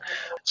type thing.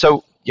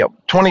 So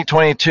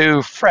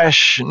 2022,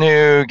 fresh,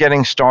 new,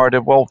 getting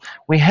started. Well,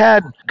 we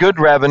had good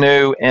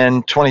revenue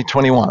in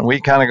 2021.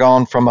 We kind of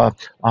gone from a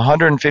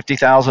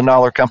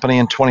 $150,000 company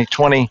in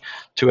 2020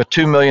 to a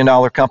 $2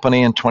 million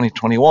company in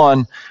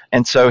 2021.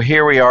 And so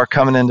here we are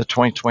coming into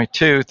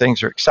 2022.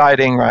 Things are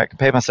exciting, right? I can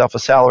pay myself a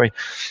salary.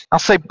 I'll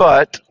say,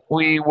 but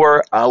we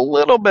were a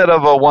little bit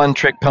of a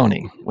one-trick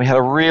pony. We had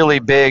a really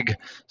big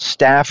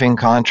staffing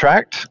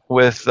contract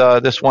with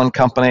this one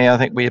company. I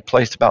think we had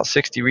placed about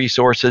 60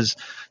 resources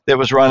that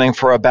was running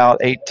for about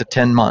 8 to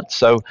 10 months.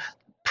 So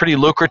pretty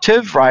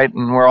lucrative, right?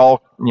 And we're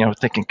all,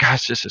 thinking,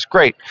 gosh, this is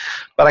great.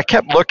 But I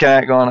kept looking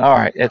at it going, all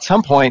right, at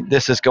some point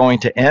this is going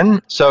to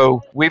end.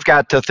 So we've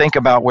got to think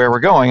about where we're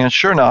going. And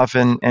sure enough,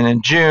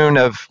 in June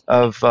of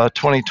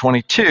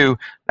 2022,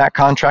 that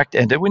contract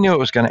ended. We knew it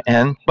was going to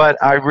end. But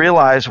I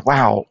realized,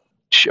 wow,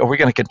 are we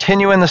going to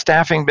continue in the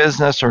staffing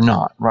business or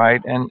not,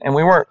 right? And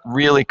we weren't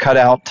really cut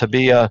out to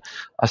be a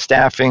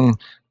staffing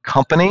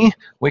company.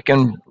 We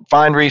can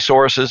find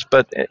resources,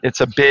 but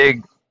it's a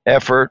big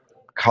effort,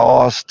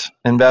 cost,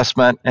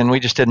 investment, and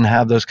we just didn't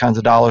have those kinds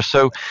of dollars.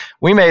 So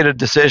we made a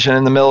decision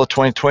in the middle of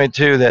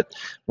 2022 that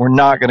we're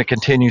not going to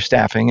continue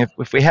staffing.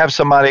 If we have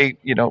somebody,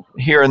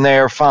 here and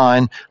there,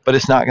 fine, but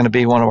it's not going to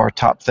be one of our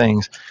top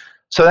things.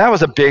 So that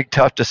was a big,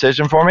 tough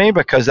decision for me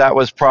because that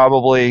was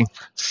probably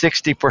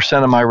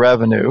 60% of my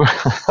revenue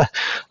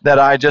that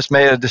I just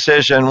made a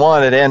decision.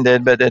 One, it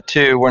ended, but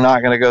two, we're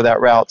not going to go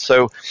that route.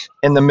 So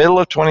in the middle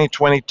of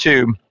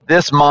 2022,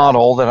 this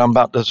model that I'm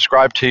about to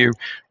describe to you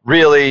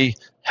really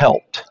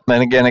helped.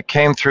 And again, it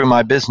came through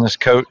my business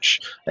coach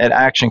at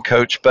Action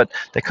Coach, but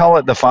they call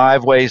it the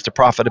 5 ways to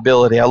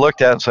profitability. I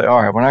looked at it and said,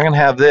 all right, we're not going to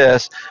have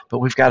this, but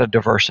we've got to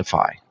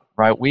diversify.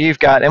 right?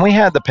 And we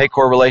had the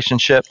Paycor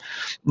relationship.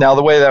 Now,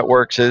 the way that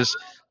works is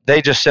they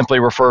just simply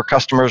refer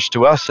customers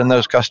to us, and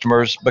those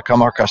customers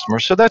become our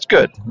customers. So that's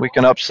good. We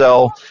can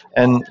upsell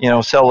and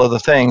sell other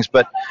things,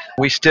 but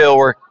we still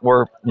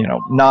were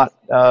not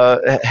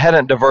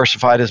hadn't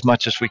diversified as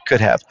much as we could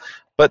have.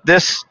 But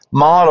this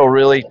model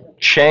really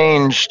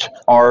changed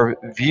our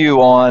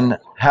view on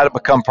how to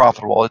become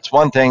profitable. It's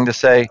one thing to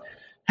say,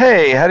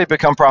 "Hey, how do you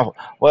become profitable?"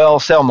 Well,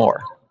 sell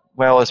more.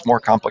 Well, it's more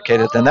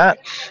complicated than that.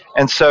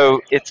 And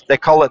so they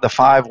call it the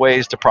 5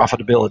 ways to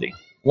profitability.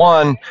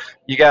 One,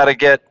 you got to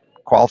get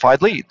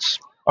qualified leads.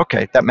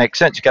 Okay, that makes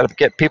sense. You got to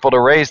get people to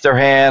raise their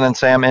hand and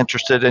say, "I'm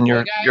interested in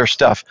your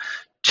stuff."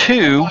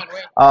 Two,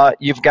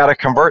 you've got to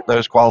convert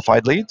those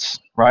qualified leads,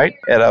 right,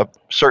 at a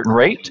certain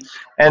rate.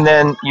 And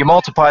then you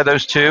multiply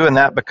those two, and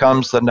that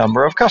becomes the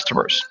number of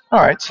customers. All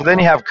right, so then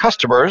you have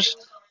customers.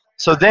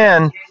 So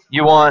then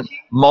you want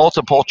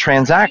multiple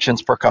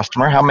transactions per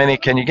customer. How many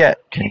can you get?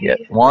 Can you get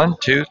 1,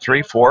 2,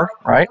 3, 4,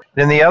 right?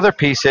 Then the other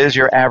piece is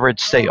your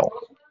average sale.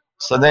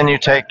 So then you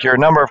take your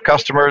number of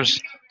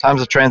customers times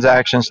the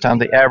transactions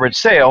times the average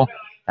sale.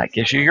 That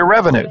gives you your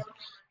revenue.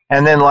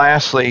 And then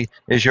lastly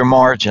is your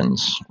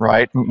margins,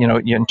 right?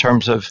 In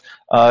terms of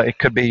it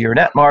could be your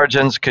net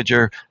margins, could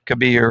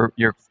be your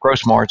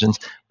gross margins.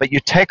 But you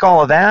take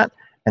all of that,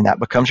 and that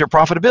becomes your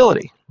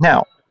profitability.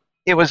 Now,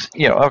 it was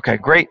okay,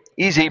 great,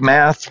 easy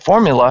math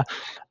formula.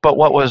 But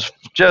what was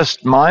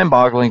just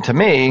mind-boggling to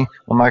me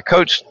when my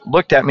coach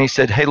looked at me and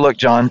said, "Hey, look,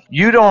 John,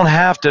 you don't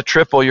have to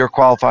triple your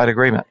qualified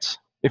agreements.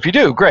 If you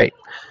do, great.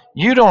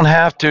 You don't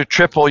have to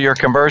triple your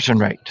conversion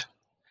rate.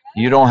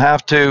 You don't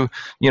have to,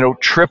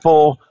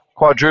 triple,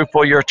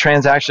 quadruple your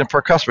transaction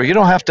per customer. You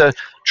don't have to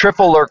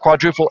triple or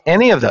quadruple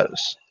any of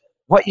those.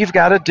 What you've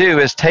got to do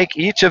is take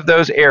each of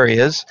those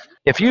areas.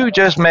 If you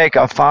just make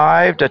a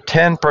 5 to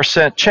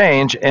 10%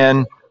 change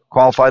in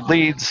qualified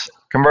leads,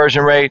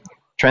 conversion rate,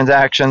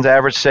 transactions,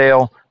 average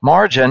sale,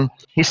 margin,"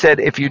 he said,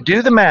 "if you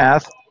do the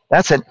math,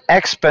 that's an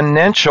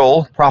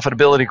exponential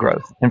profitability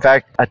growth. In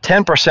fact, a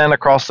 10%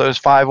 across those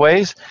 5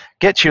 ways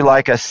gets you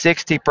like a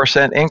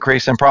 60%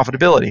 increase in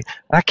profitability."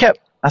 And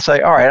I say,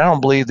 "All right, I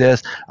don't believe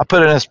this." I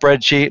put it in a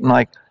spreadsheet and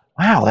like,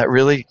 wow, that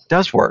really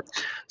does work.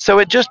 So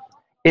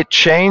it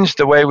changed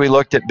the way we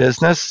looked at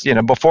business.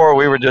 Before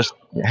we were just,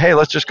 "Hey,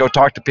 let's just go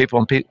talk to people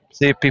and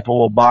see if people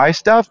will buy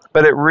stuff."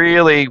 But it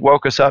really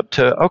woke us up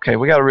to, okay,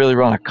 we got to really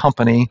run a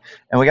company,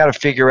 and we got to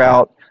figure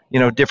out,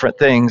 different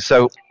things.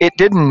 So it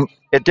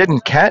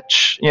didn't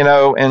catch,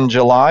 in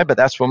July, but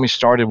that's when we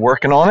started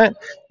working on it.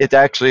 It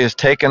actually has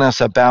taken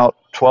us about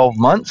 12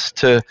 months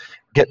to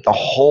get the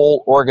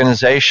whole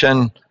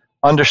organization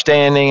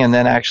understanding and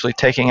then actually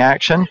taking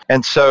action.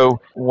 And so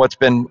what's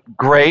been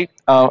great,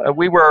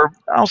 we were,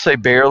 I'll say,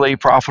 barely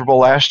profitable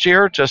last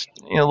year, just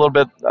a little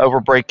bit over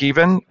break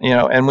even,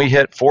 and we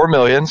hit 4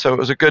 million. So it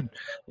was a good,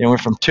 we went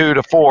from 2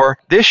 to 4.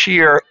 This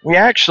year, we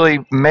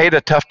actually made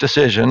a tough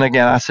decision.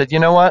 Again, I said, you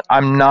know what?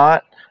 I'm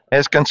not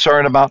as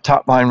concerned about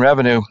top line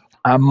revenue.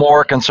 I'm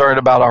more concerned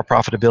about our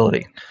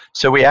profitability.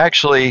 So we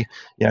actually,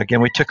 again,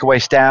 we took away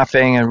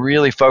staffing and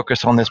really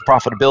focused on this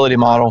profitability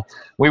model.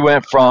 We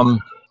went from,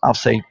 I'll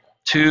say,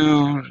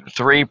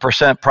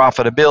 2-3%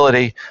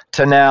 profitability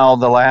to now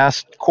the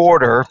last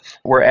quarter,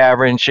 we're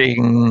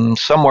averaging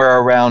somewhere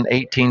around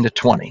 18 to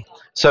 20.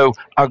 So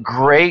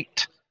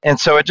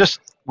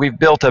we've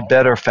built a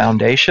better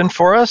foundation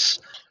for us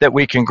that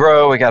we can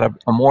grow. We got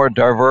a more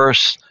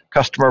diverse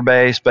customer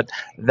base, but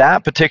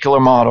that particular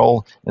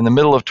model in the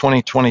middle of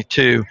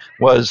 2022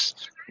 was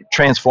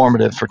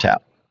transformative for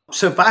TAP.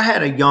 So if I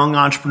had a young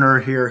entrepreneur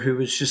here who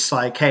was just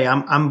like, "Hey,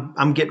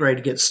 I'm getting ready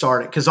to get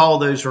started," because all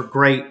those are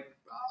great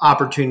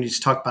opportunities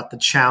to talk about the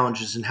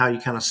challenges and how you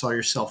kind of saw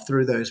yourself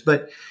through those.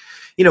 But,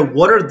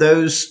 what are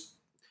those,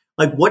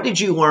 like, what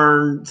did you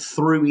learn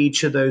through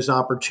each of those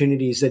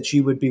opportunities that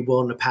you would be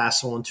willing to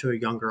pass on to a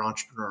younger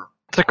entrepreneur?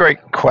 It's a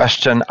great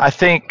question. I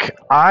think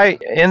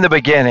in the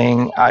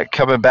beginning,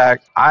 coming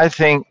back, I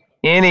think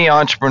any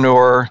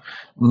entrepreneur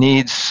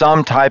needs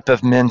some type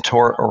of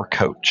mentor or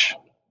coach,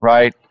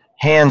 right?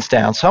 Hands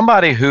down,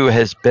 somebody who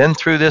has been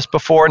through this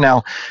before.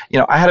 Now,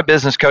 I had a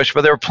business coach,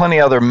 but there were plenty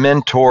of other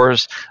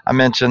mentors. I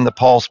mentioned the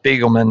Paul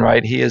Spiegelman,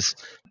 right? He has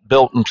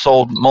built and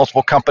sold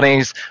multiple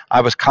companies.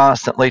 I was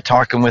constantly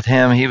talking with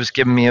him. He was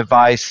giving me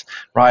advice,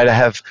 right? I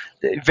have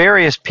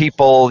various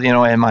people,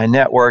 in my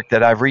network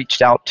that I've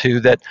reached out to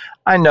that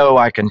I know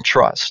I can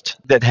trust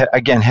that,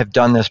 again, have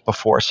done this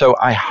before. So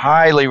I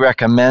highly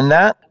recommend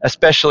that,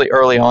 especially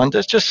early on.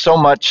 There's just so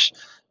much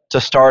to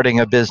starting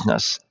a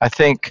business. I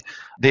think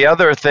the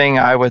other thing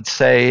I would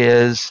say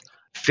is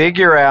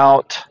figure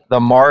out the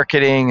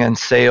marketing and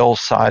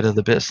sales side of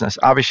the business.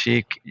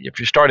 Obviously, if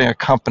you're starting a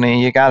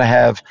company, you got to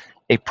have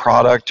a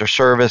product or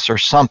service or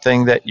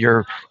something that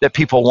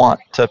people want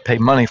to pay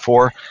money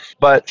for.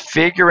 But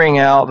figuring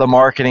out the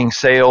marketing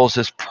sales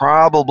is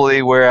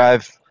probably where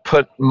I've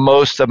put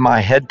most of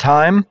my head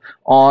time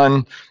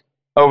on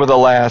over the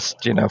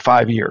last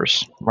 5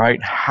 years,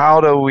 right? How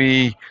do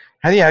you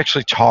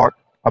actually talk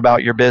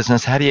about your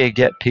business? How do you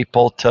get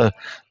people to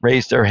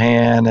raise their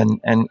hand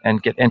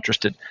and get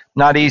interested?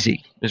 Not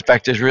easy. In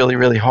fact, it's really,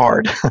 really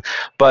hard.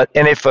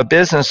 And if a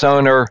business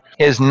owner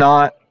is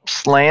not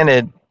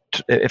slanted,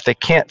 if they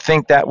can't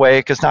think that way,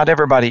 because not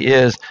everybody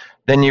is,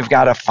 then you've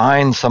got to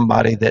find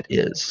somebody that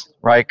is,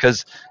 right?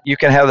 Because you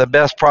can have the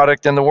best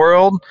product in the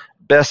world,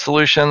 best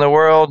solution in the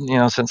world,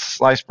 since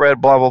sliced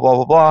bread, blah, blah, blah,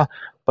 blah, blah.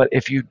 But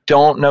if you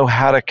don't know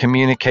how to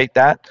communicate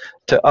that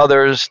to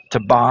others to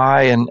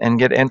buy and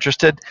get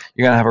interested,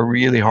 you're going to have a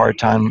really hard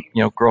time,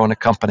 growing a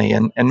company.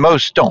 And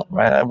most don't,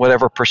 right?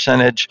 Whatever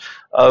percentage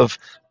of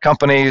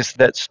companies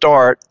that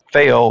start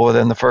fail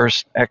within the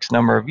first X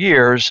number of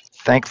years.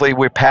 Thankfully,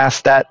 we're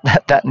past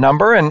that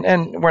number,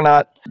 and we're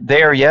not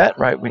there yet,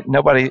 right?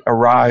 Nobody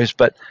arrives,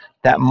 but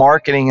that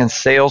marketing and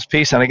sales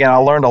piece. And again, I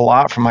learned a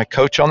lot from my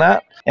coach on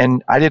that.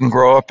 And I didn't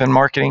grow up in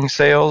marketing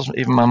sales.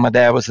 Even when my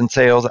dad was in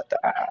sales,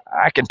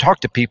 I can talk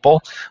to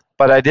people,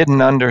 but I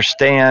didn't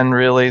understand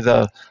really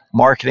the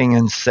marketing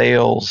and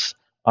sales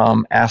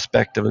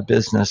aspect of a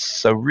business.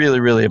 So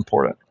really, really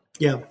important.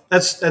 Yeah,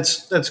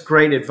 that's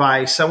great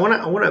advice. I want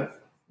to.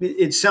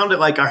 It sounded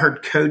like I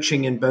heard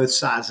coaching in both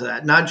sides of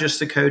that, not just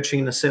the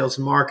coaching, the sales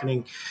and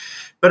marketing.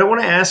 But I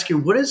want to ask you,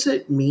 what does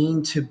it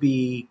mean to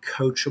be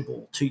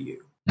coachable to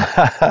you?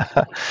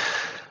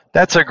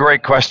 That's a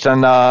great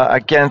question.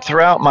 Again,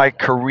 throughout my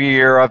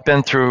career, I've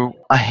been through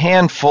a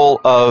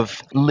handful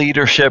of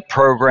leadership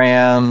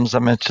programs. I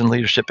mentioned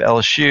Leadership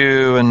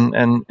LSU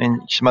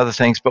and some other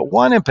things, but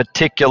one in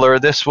particular,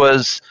 this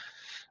was,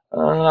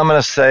 I'm going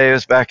to say it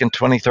was back in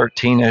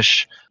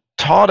 2013-ish,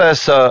 taught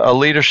us a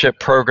leadership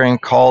program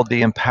called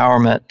the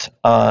Empowerment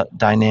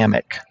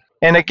Dynamic.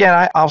 And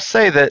again, I'll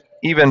say that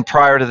even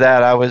prior to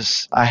that,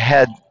 I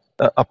had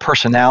a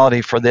personality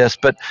for this,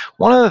 but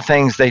one of the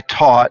things they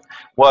taught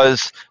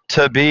was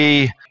to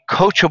be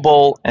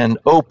coachable and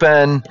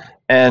open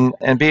and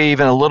be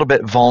even a little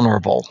bit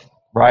vulnerable,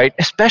 right?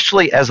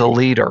 Especially as a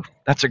leader.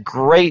 That's a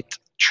great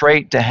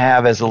trait to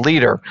have as a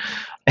leader.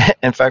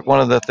 In fact,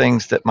 one of the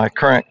things that my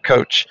current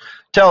coach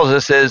tells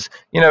us is,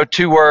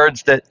 2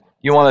 words that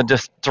you want to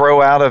just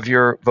throw out of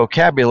your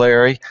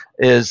vocabulary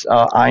is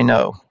I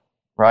know.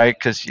 Right?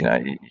 Because,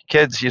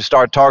 kids, you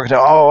start talking to,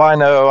 oh, I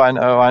know.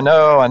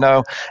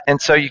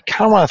 And so you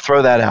kind of want to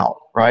throw that out,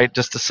 right?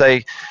 Just to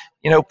say,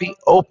 be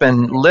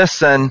open,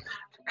 listen,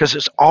 because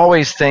there's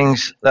always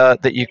things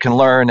that you can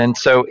learn. And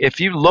so if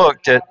you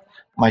looked at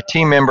my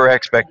team member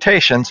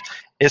expectations,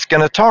 it's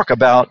going to talk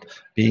about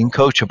being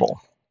coachable,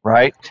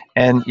 right?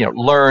 And,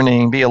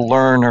 learning, be a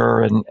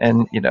learner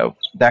and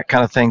that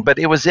kind of thing. But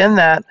it was in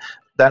that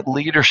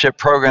leadership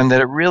program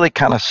that it really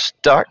kind of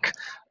stuck.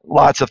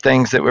 Lots of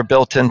things that were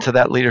built into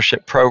that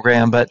leadership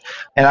program.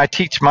 And I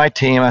teach my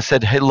team, I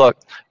said, hey, look,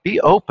 be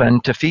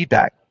open to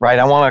feedback, right?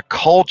 I want a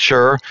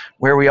culture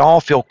where we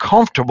all feel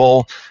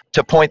comfortable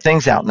to point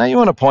things out. Now, you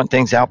want to point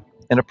things out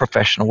in a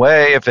professional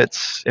way. If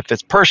it's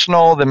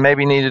personal, then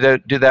maybe you need to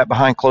do that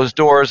behind closed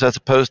doors as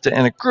opposed to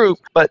in a group.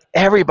 But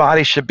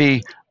everybody should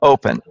be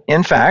open.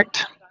 In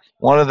fact,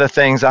 one of the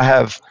things I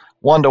have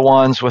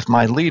one-to-ones with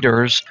my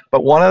leaders,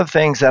 but one of the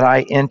things that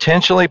I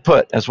intentionally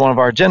put as one of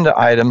our agenda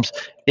items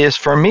is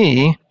for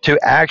me to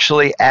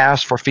actually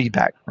ask for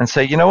feedback and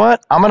say, you know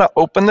what, I'm going to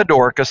open the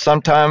door because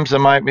sometimes it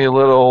might be a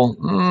little,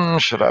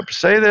 should I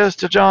say this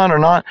to John or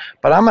not?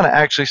 But I'm going to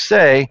actually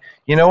say,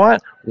 you know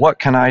what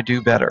can I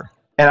do better?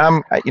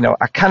 And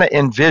I kind of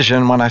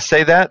envision when I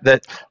say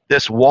that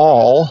this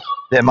wall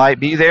that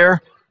might be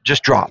there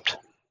just dropped,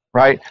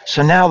 right?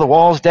 So now the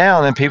wall's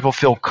down and people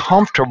feel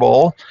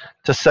comfortable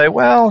to say,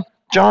 well,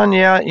 John,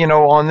 yeah,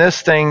 on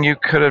this thing you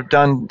could have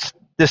done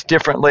this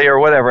differently or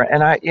whatever.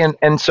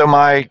 And so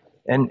my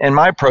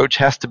approach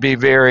has to be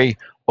very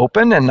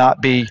open and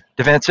not be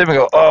defensive and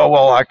go, oh,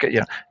 well, I could,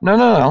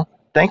 No.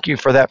 Thank you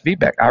for that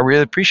feedback. I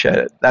really appreciate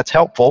it. That's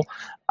helpful.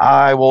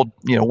 I will,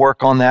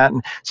 work on that.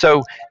 And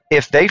so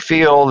if they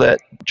feel that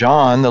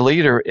John, the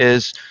leader,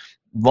 is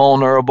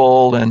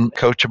vulnerable and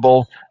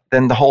coachable,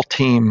 then the whole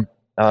team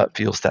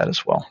feels that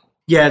as well.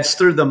 Yeah, it's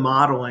through the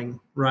modeling,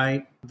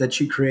 right, that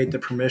you create the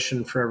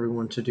permission for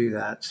everyone to do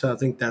that. So I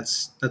think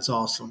that's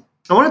awesome.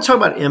 I want to talk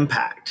about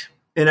impact.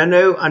 And I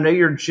know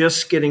you're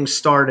just getting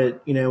started,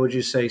 would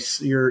you say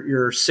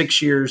you're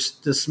 6 years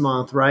this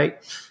month, right?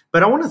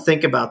 But I want to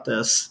think about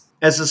this.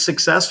 As a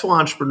successful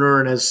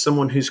entrepreneur and as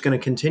someone who's going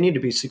to continue to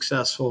be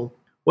successful,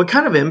 what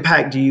kind of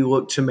impact do you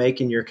look to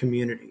make in your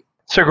community?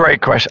 It's a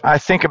great question. I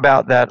think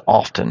about that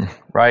often,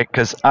 right?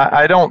 Because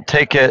I don't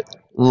take it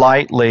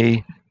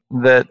lightly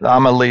that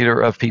I'm a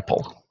leader of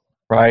people,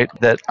 right?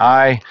 That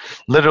I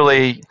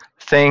literally,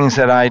 things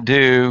that I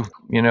do,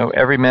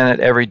 every minute,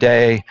 every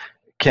day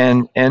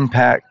can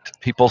impact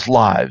people's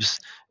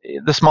lives.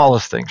 The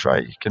smallest things,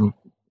 right? You can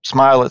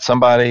smile at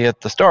somebody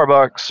at the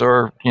Starbucks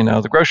or,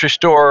 the grocery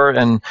store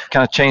and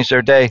kind of change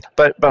their day.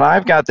 But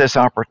I've got this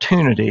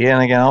opportunity,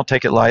 and again, I don't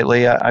take it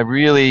lightly. I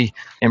really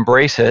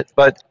embrace it,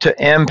 but to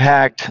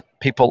impact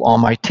people on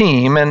my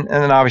team and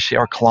then obviously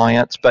our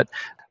clients. But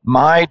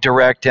my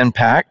direct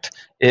impact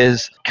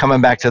is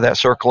coming back to that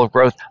circle of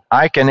growth.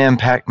 I can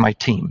impact my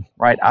team,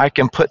 right? I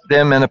can put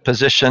them in a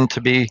position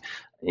to be,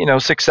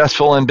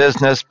 successful in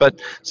business, but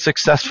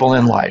successful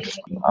in life.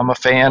 I'm a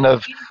fan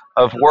of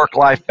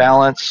work-life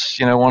balance.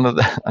 One of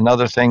the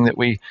another thing that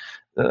we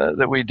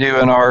do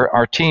in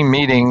our team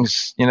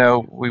meetings,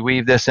 we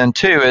weave this in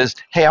too, is,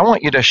 hey, I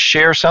want you to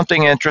share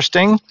something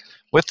interesting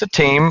with the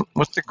team,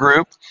 with the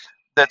group,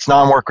 that's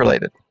non-work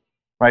related,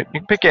 right? You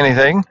can pick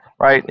anything,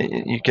 right?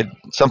 You could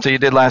something you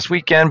did last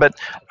weekend, but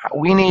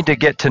we need to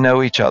get to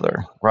know each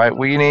other, right?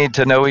 We need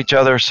to know each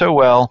other so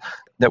well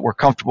that we're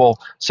comfortable.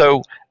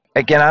 So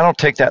again, I don't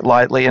take that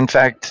lightly. In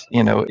fact,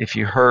 if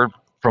you heard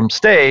from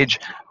stage,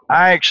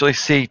 I actually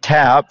see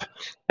TAP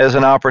as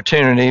an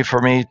opportunity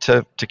for me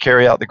to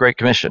carry out the Great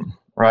Commission,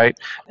 right?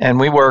 And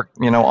we work,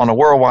 on a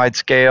worldwide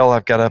scale.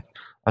 I've got a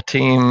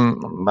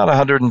team, about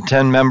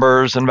 110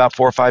 members in about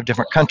 4 or 5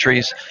 different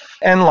countries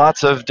and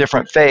lots of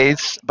different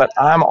faiths, but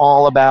I'm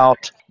all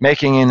about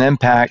making an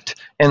impact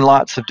in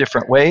lots of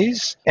different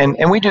ways. And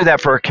we do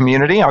that for a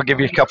community. I'll give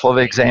you a couple of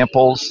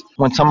examples.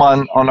 When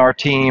someone on our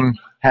team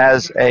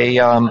has a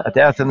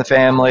death in the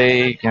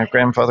family,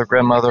 grandfather,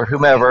 grandmother,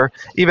 whomever,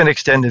 even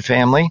extended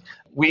family,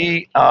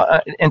 we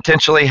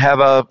intentionally have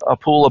a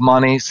pool of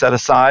money set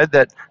aside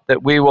that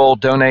we will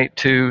donate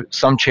to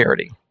some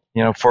charity,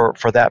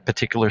 for that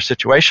particular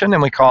situation,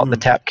 and we call it the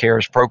TAP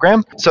Cares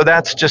program. So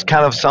that's just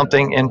kind of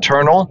something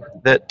internal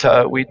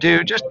that we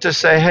do, just to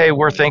say, hey,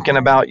 we're thinking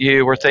about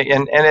you. We're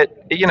thinking, and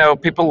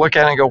it, people look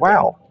at it and go,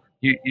 wow,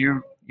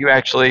 you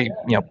actually,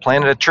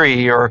 planted a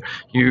tree, or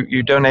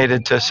you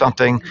donated to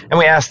something, and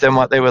we ask them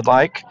what they would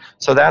like.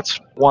 So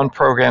that's one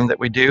program that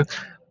we do.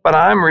 But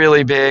I'm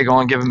really big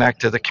on giving back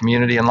to the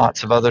community in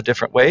lots of other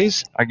different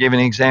ways. I'll give you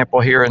an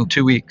example here. In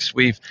 2 weeks,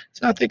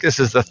 I think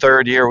this is the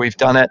 3rd year we've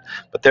done it,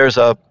 but there's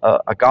a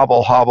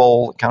gobble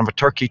hobble, kind of a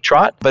turkey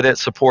trot, but it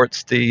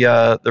supports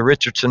the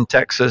Richardson,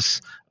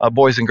 Texas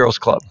Boys and Girls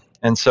Club.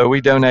 And so we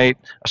donate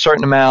a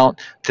certain amount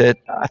that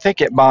I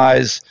think it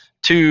buys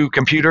 2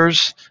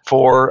 computers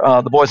for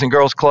the Boys and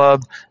Girls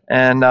Club,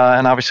 and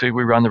obviously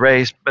we run the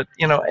race. But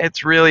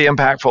it's really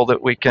impactful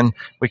that we can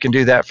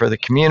do that for the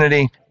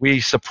community.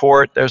 We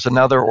support. There's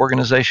another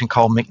organization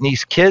called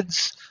McNeese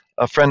Kids.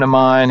 A friend of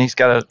mine, he's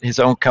got his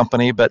own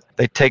company, but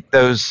they take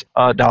those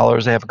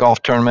dollars. They have a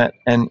golf tournament,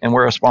 and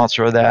we're a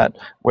sponsor of that,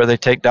 where they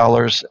take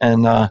dollars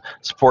and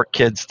support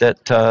kids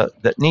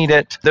that need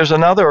it. There's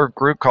another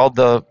group called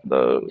the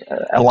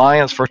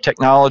Alliance for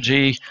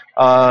Technology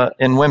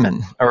in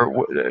Women,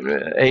 or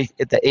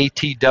the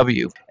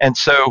ATW, and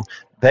so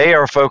they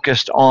are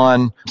focused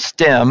on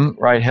STEM,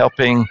 right?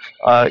 Helping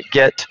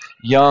get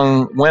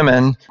young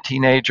women,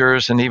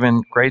 teenagers, and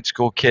even grade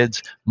school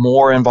kids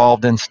more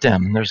involved in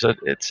STEM.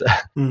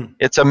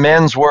 It's a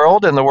men's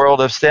world in the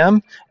world of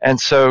STEM, and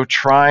so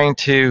trying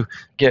to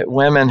get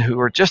women who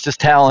are just as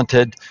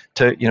talented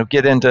to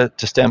get into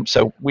STEM.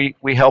 So we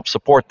help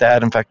support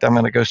that. In fact, I'm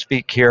going to go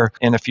speak here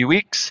in a few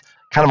weeks,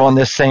 kind of on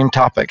this same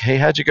topic. Hey,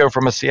 how'd you go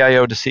from a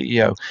CIO to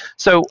CEO?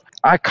 So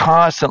I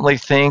constantly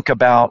think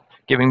about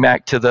giving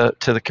back to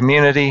the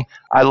community.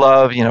 I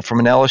love, from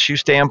an LSU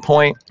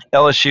standpoint,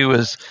 LSU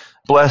has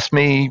blessed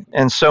me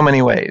in so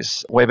many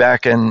ways. Way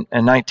back in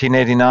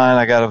 1989,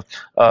 I got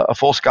a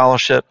full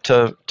scholarship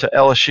to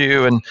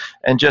LSU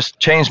and just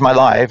changed my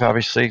life.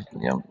 Obviously,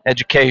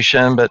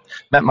 education, but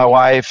met my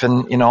wife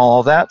and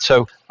all of that.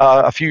 So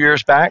a few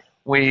years back,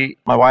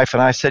 my wife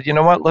and I said, you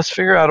know what, let's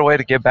figure out a way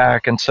to give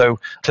back. And so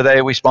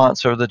today we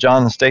sponsor the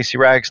John and Stacy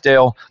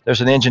Ragsdale. There's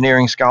an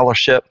engineering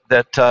scholarship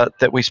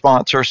that we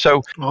sponsor.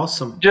 So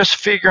awesome. Just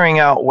figuring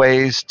out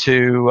ways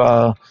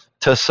to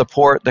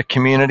support the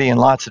community in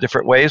lots of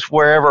different ways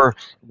wherever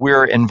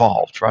we're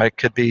involved, right? It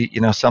could be,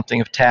 something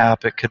of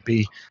TAP. It could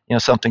be,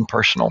 something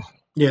personal.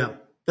 Yeah.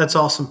 That's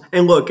awesome.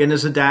 And look, and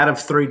as a dad of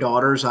 3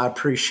 daughters, I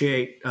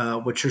appreciate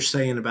what you're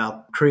saying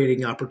about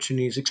creating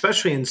opportunities,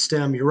 especially in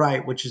STEM, you're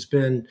right, which has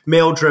been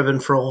male-driven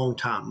for a long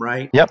time,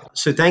 right? Yep.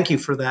 So thank you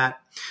for that.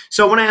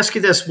 So I want to ask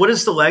you this. What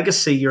is the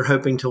legacy you're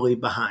hoping to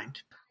leave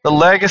behind? The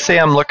legacy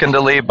I'm looking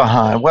to leave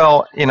behind,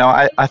 well,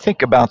 I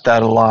think about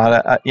that a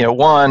lot.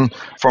 One,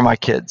 for my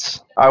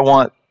kids. I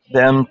want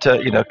them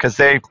to,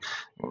 because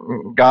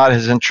God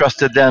has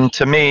entrusted them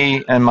to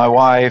me and my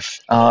wife,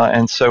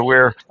 and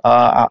so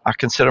I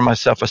consider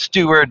myself a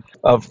steward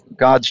of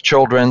God's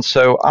children.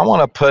 So I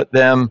want to put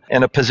them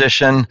in a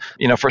position,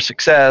 for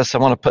success. I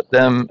want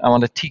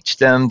to teach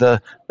them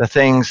the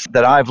things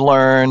that I've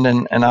learned,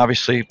 and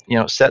obviously,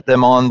 set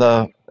them on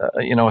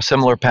a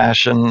similar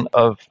passion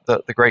of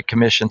the Great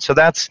Commission. So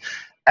that's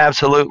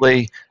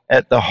absolutely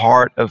at the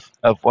heart of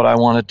what I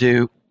want to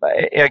do.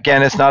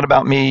 Again, it's not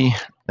about me.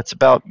 It's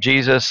about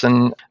Jesus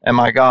and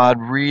my God,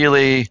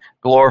 really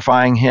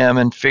glorifying Him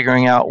and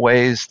figuring out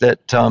ways that,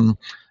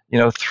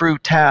 through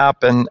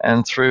TAP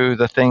and through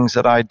the things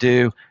that I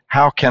do,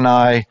 how can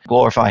I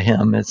glorify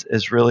Him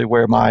is really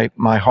where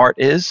my heart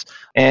is.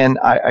 And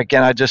I'll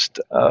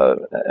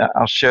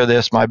share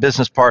this. My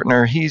business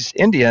partner, he's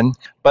Indian,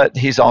 but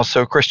he's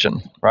also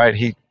Christian, right?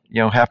 He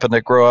happened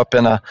to grow up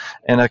in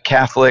a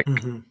Catholic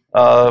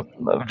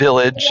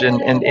village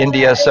in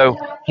India. So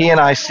he and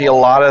I see a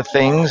lot of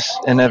things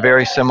in a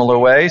very similar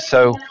way.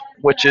 So,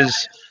 which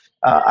is,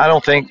 I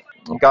don't think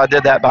God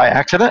did that by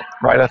accident,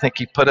 right? I think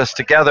He put us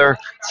together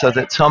so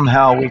that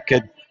somehow we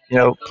could,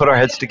 put our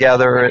heads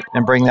together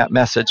and bring that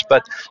message.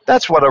 But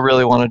that's what I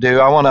really want to do.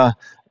 I want to,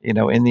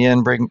 in the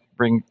end,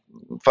 bring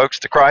folks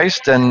to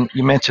Christ. And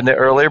you mentioned it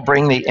earlier,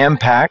 bring the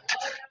impact,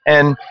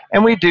 and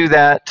we do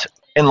that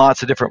in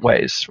lots of different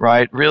ways,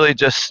 right? Really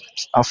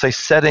just, I'll say,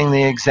 setting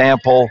the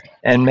example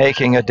and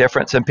making a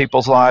difference in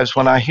people's lives.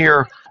 When I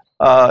hear,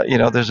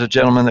 there's a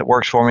gentleman that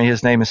works for me,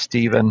 his name is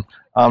Steven,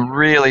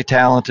 really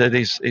talented.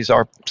 He's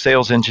our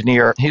sales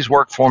engineer. He's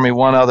worked for me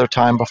one other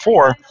time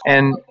before,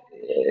 and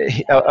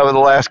over the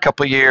last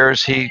couple of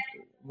years, he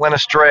went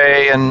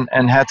astray and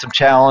had some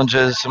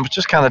challenges and was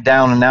just kind of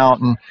down and out,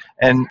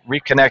 and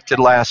reconnected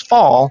last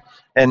fall,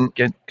 and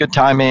good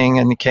timing,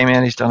 and he came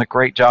in. He's done a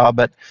great job.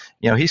 But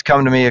he's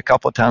come to me a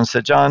couple of times and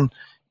said, John,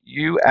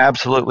 you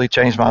absolutely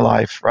changed my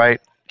life, right?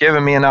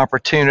 Giving me an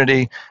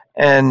opportunity.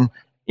 And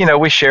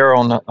we share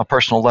on a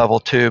personal level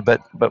too,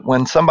 but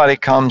when somebody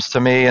comes to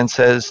me and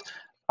says,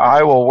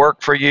 I will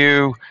work for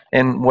you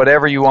in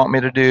whatever you want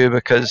me to do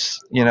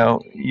because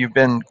you've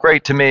been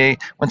great to me.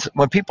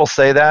 When people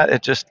say that,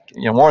 it just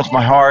warms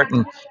my heart,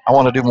 and I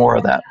want to do more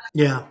of that.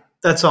 Yeah,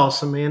 that's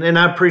awesome, man. And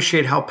I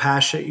appreciate how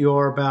passionate you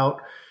are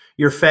about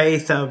your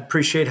faith. I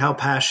appreciate how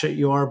passionate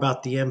you are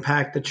about the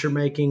impact that you're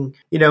making.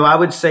 I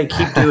would say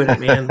keep doing it,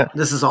 man.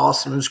 This is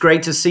awesome. It was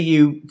great to see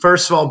you,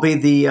 first of all, be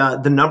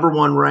the number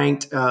one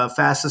ranked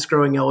fastest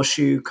growing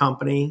LSU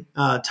company,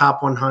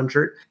 top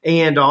 100.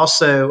 And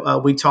also,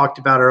 we talked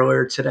about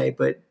earlier today,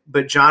 but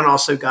John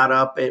also got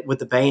up with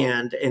the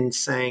band and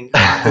sang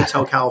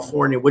Hotel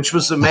California, which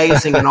was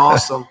amazing and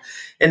awesome.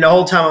 And the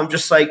whole time I'm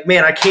just like,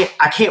 man, I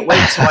can't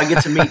wait till I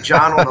get to meet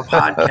John on a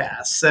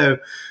podcast. So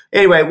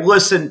anyway,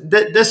 listen,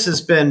 this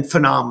has been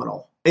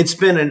phenomenal. It's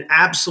been an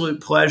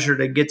absolute pleasure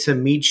to get to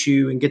meet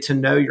you and get to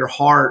know your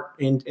heart,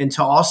 and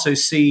to also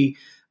see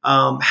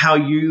how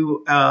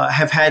you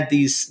have had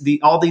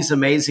all these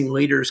amazing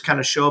leaders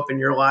kind of show up in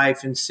your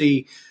life and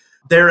see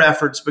their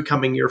efforts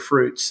becoming your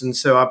fruits. And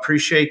so I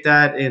appreciate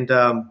that. And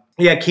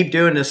keep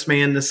doing this,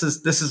 man. This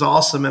is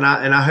awesome. And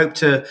I hope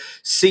to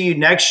see you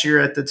next year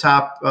at the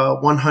top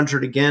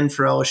 100 again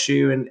for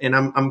LSU. And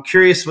I'm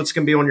curious what's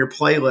going to be on your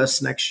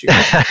playlist next year,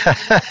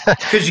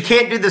 because you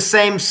can't do the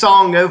same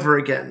song over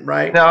again,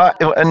 right?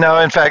 No.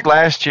 In fact,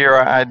 last year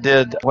I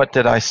did. What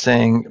did I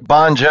sing?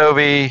 Bon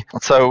Jovi.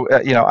 So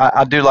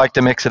I do like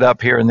to mix it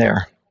up here and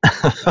there.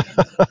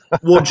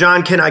 Well,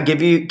 John, can I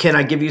give you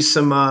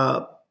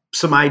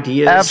some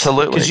ideas?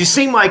 Absolutely. Because you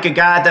seem like a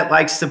guy that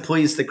likes to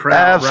please the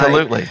crowd.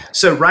 Absolutely. Right?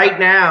 So right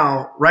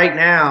now,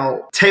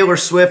 Taylor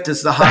Swift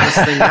is the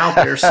hottest thing out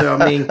there. So,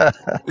 I mean,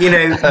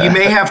 you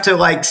may have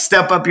to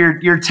step up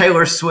your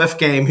Taylor Swift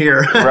game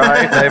here.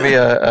 Right. Maybe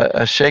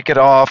a Shake It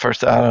Off, or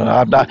I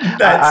don't know.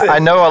 I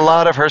know a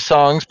lot of her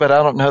songs, but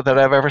I don't know that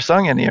I've ever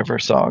sung any of her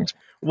songs.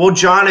 Well,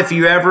 John, if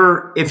you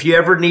ever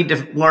need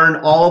to learn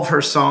all of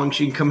her songs,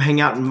 you can come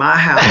hang out in my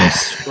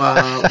house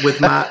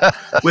with my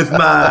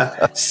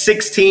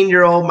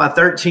 16-year-old, my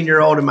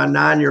 13-year-old, and my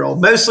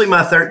 9-year-old. Mostly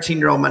my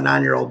 13-year-old, my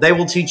 9-year-old. They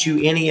will teach you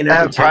any and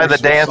every. Probably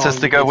the dances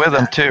to go with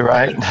them too,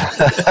 right?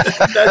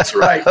 That's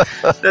right.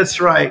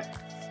 That's right.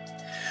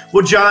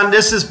 Well, John,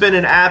 this has been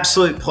an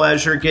absolute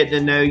pleasure getting to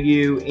know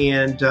you,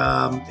 and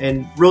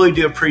really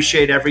do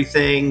appreciate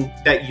everything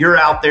that you're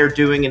out there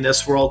doing in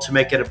this world to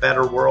make it a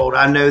better world.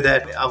 I know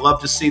that I love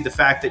to see the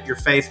fact that your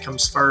faith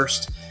comes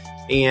first,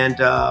 and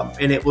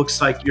it looks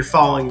like you're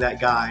following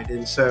that guide.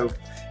 And so,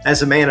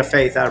 as a man of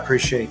faith, I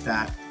appreciate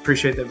that.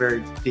 Appreciate that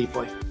very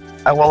deeply.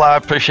 Well, I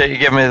appreciate you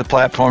giving me the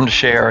platform to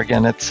share.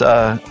 Again, it's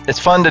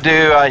fun to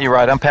do. You're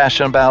right. I'm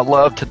passionate about,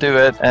 love to do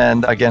it.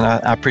 And again,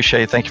 I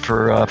appreciate it. Thank you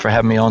for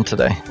having me on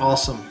today.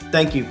 Awesome.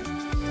 Thank you.